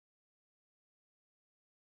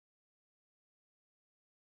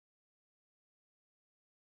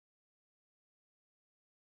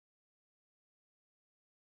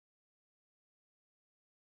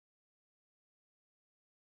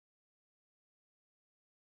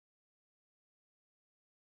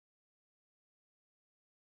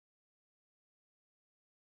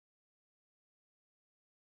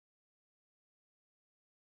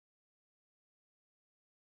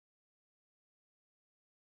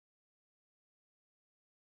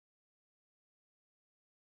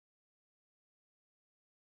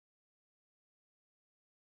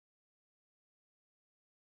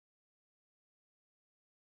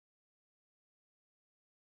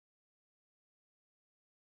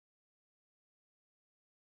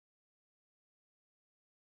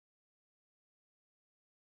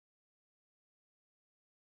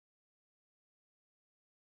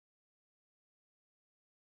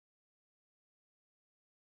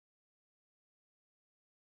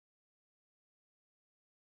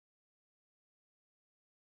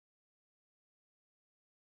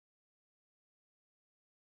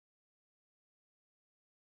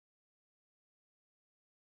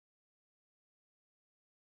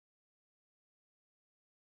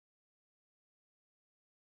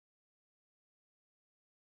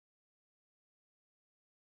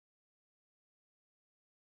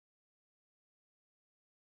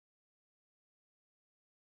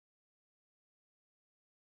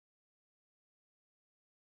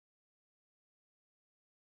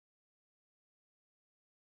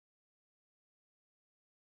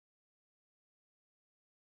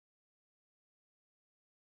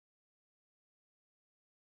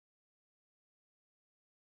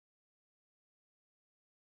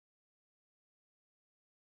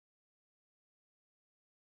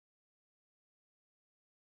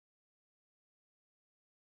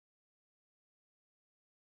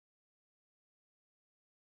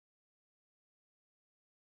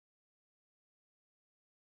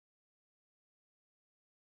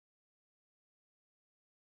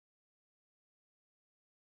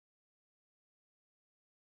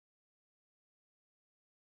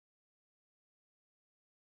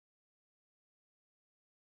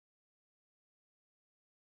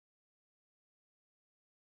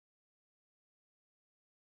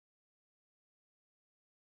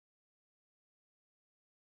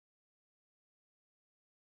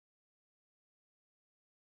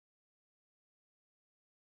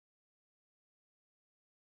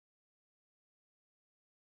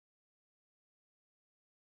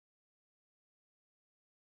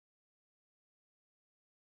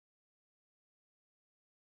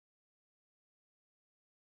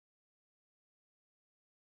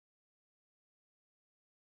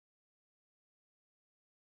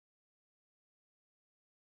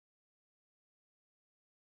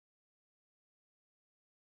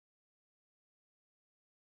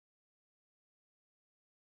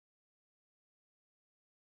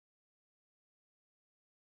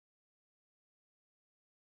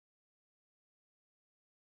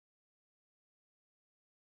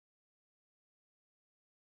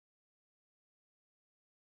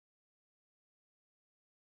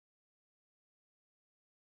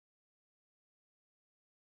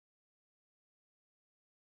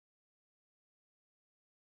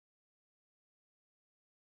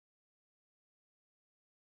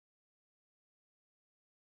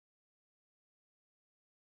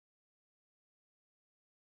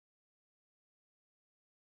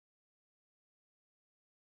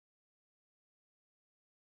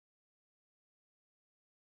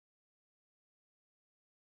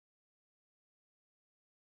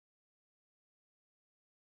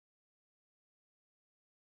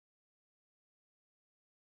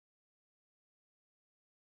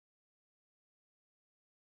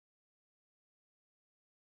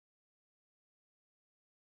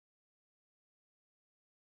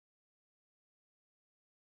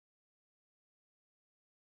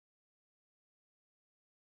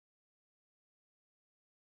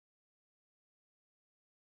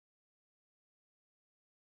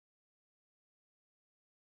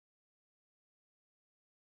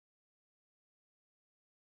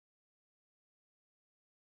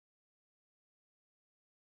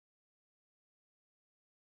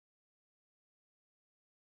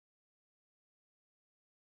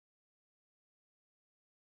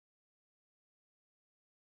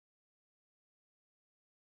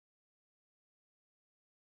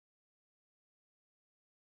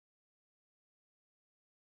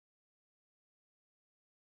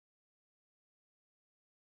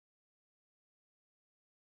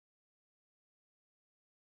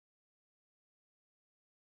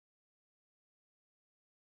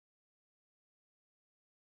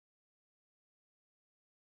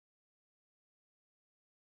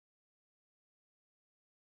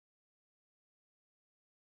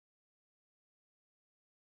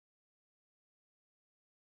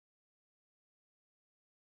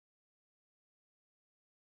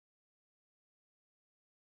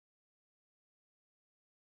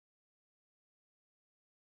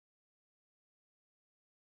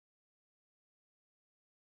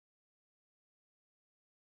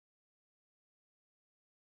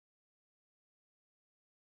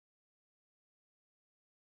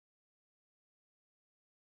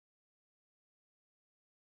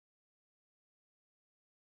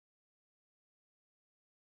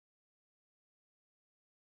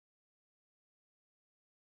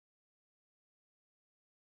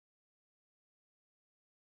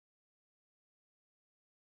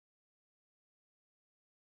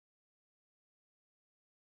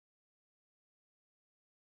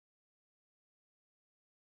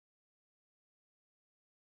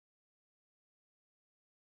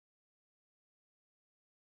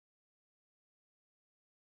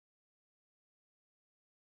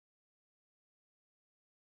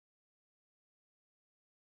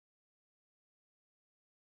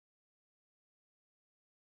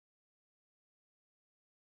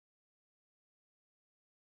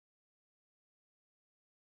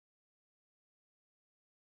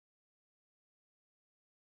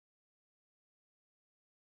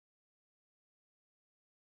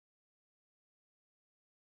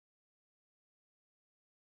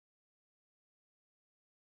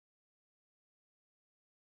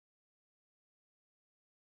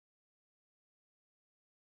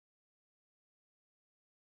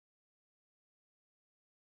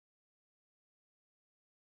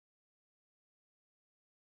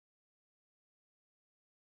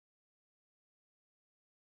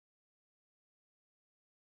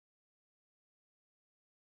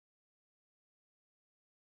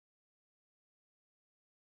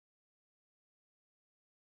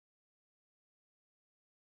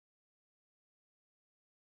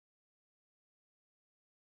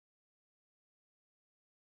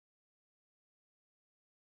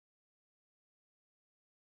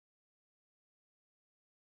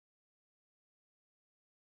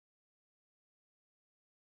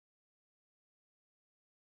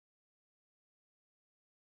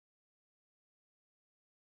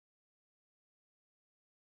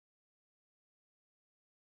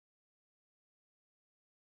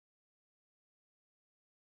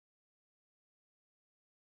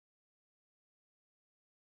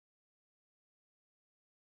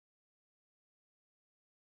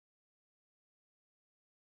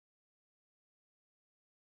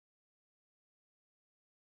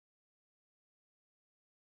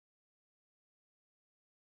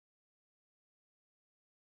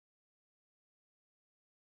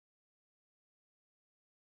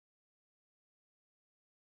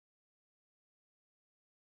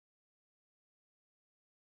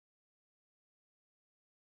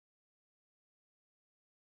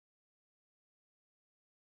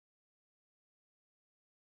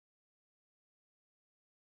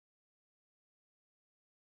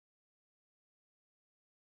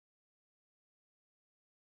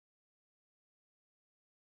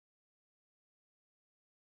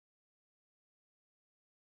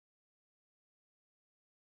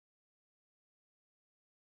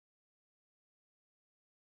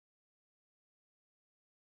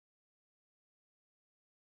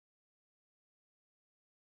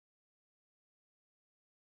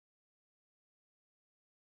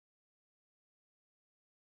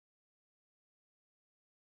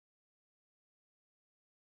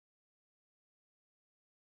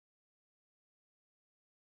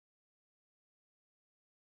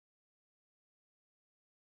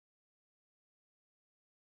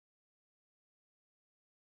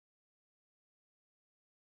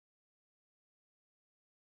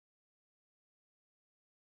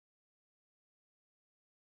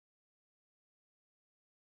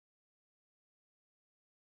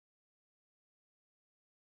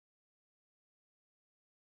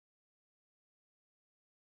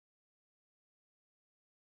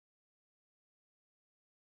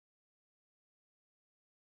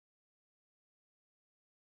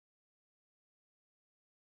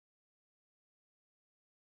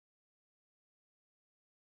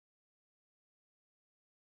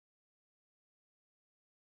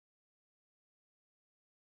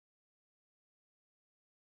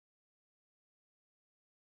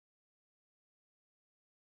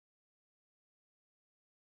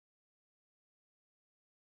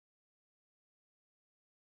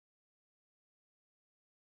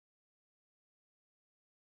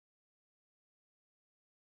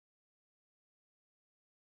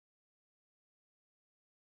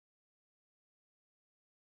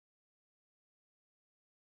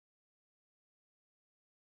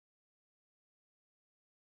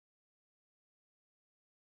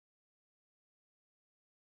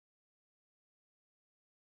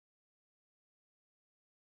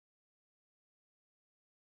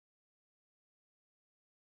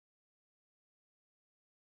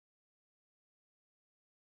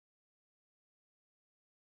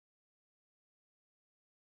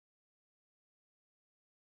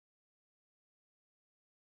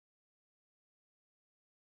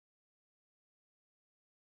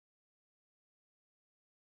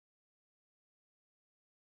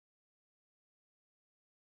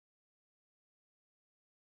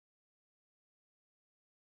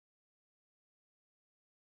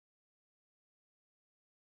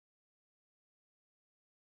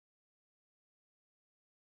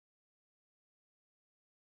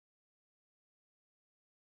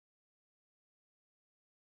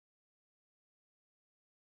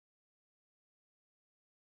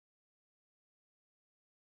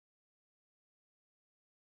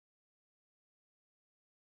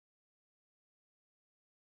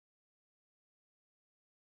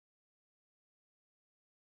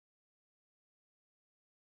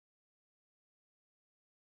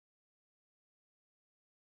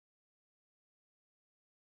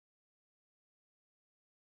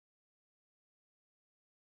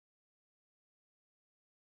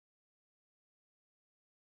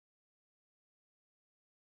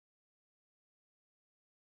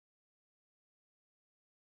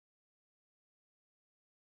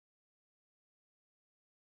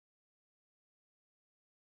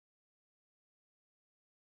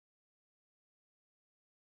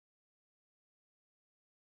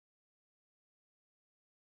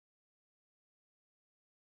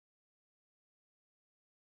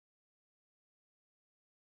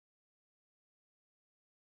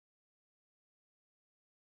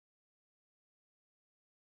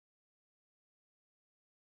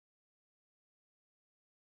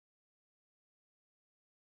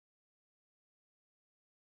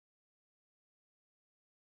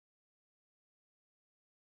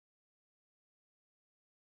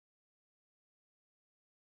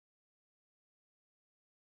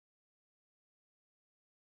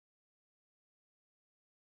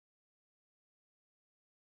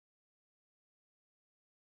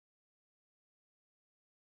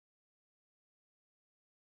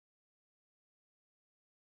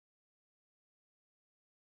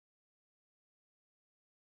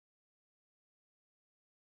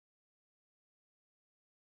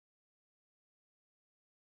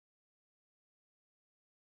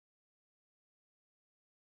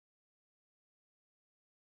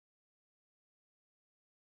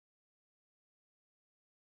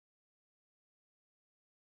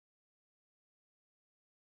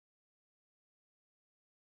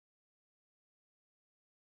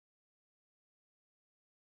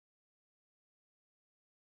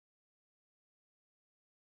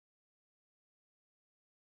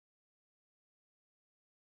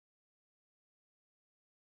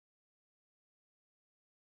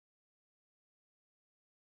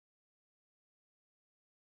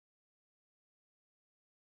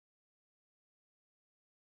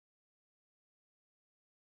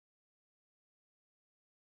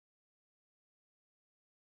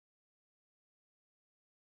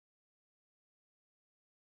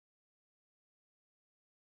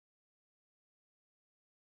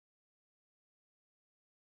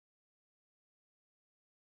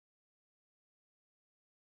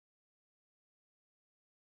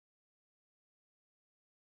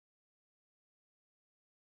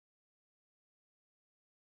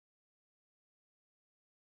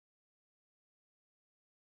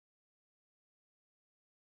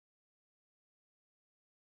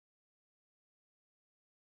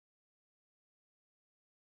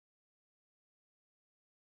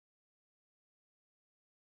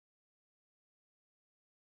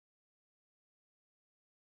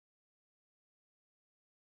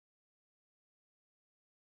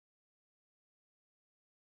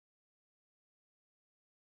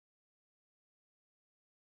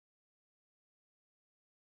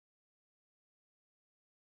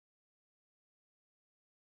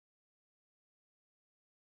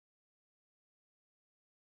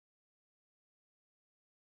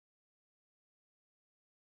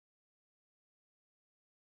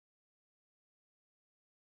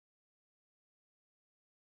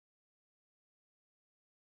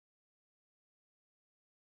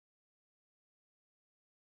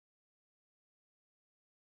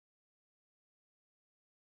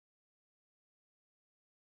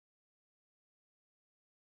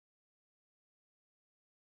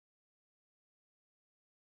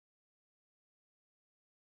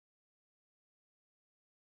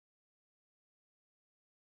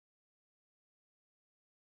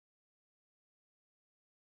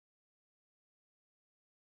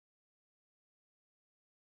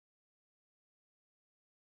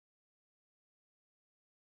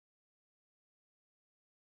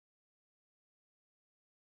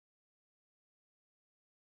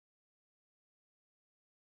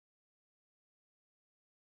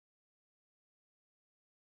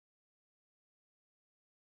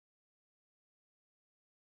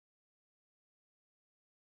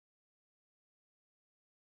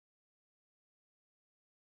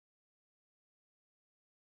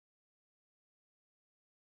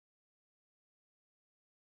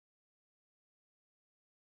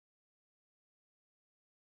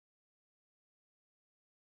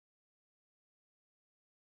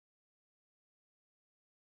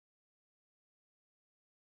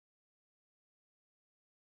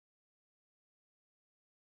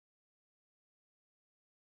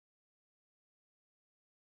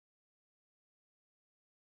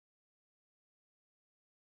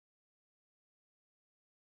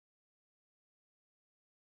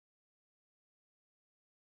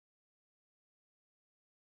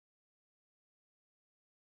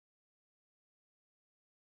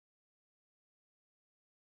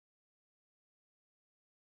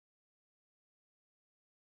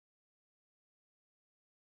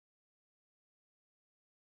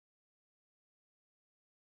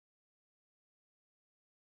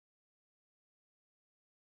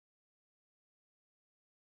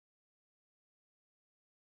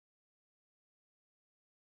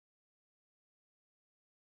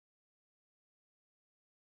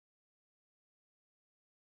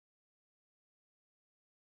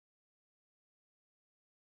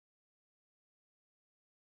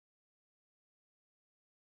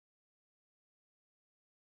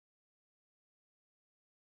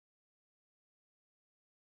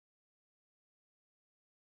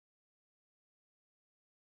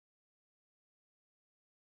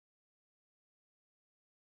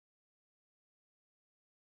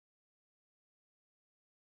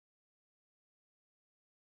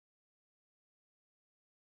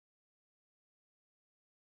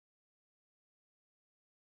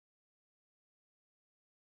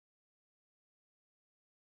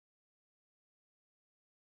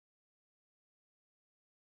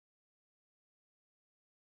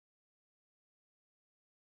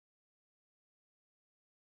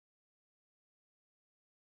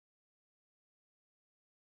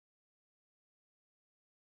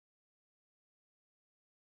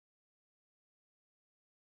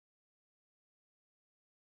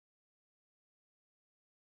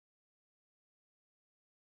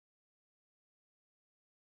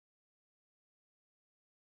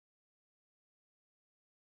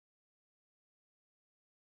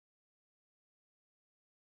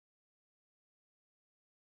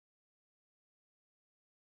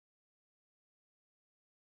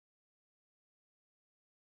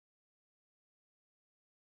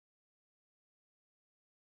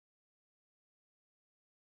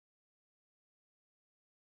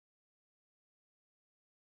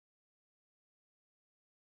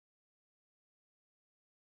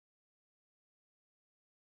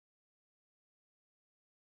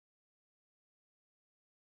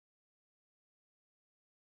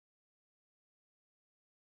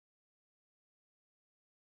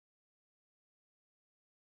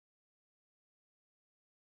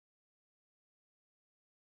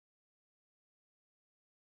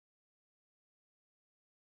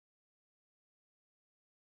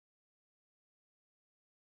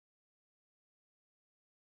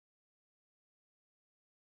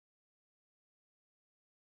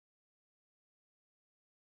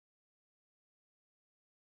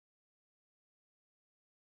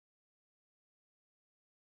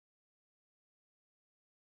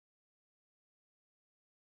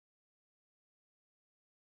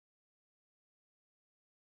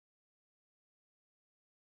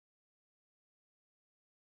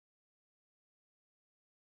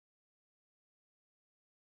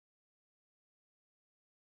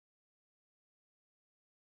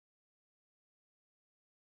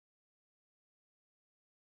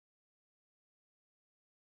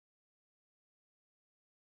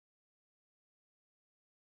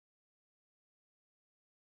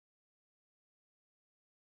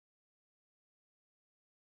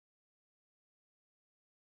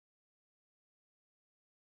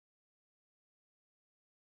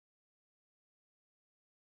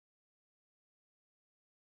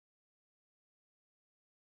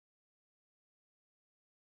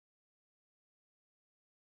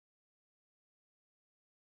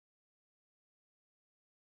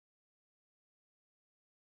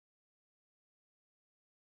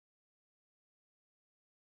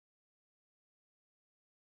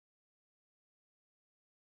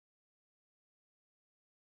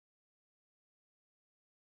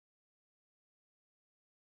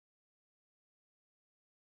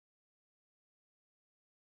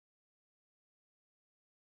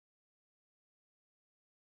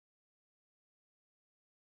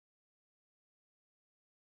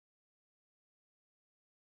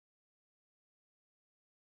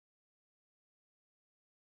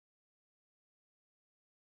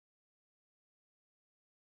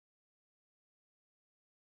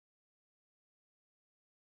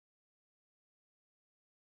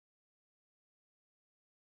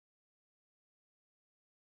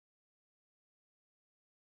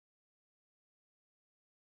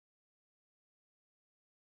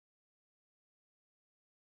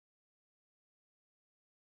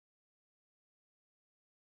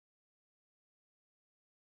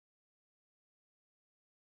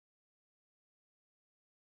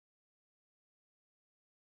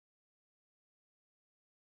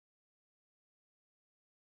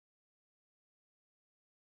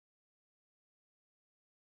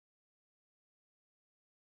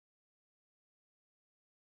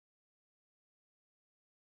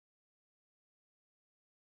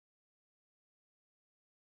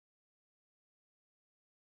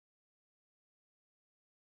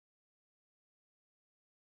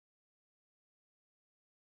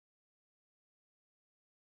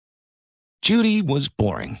Judy was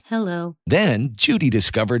boring. Hello. Then Judy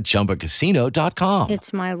discovered ChumbaCasino.com.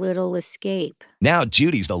 It's my little escape. Now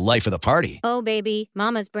Judy's the life of the party. Oh, baby,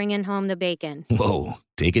 mama's bringing home the bacon. Whoa,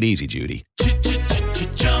 take it easy, Judy.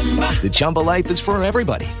 The Chumba life is for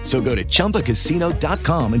everybody. So go to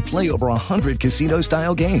ChumbaCasino.com and play over 100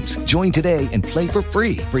 casino-style games. Join today and play for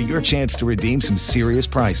free for your chance to redeem some serious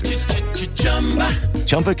prizes.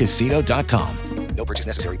 ChumbaCasino.com. No purchase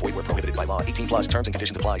necessary. Void where prohibited by law. 18 plus terms and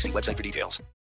conditions apply. See website for details.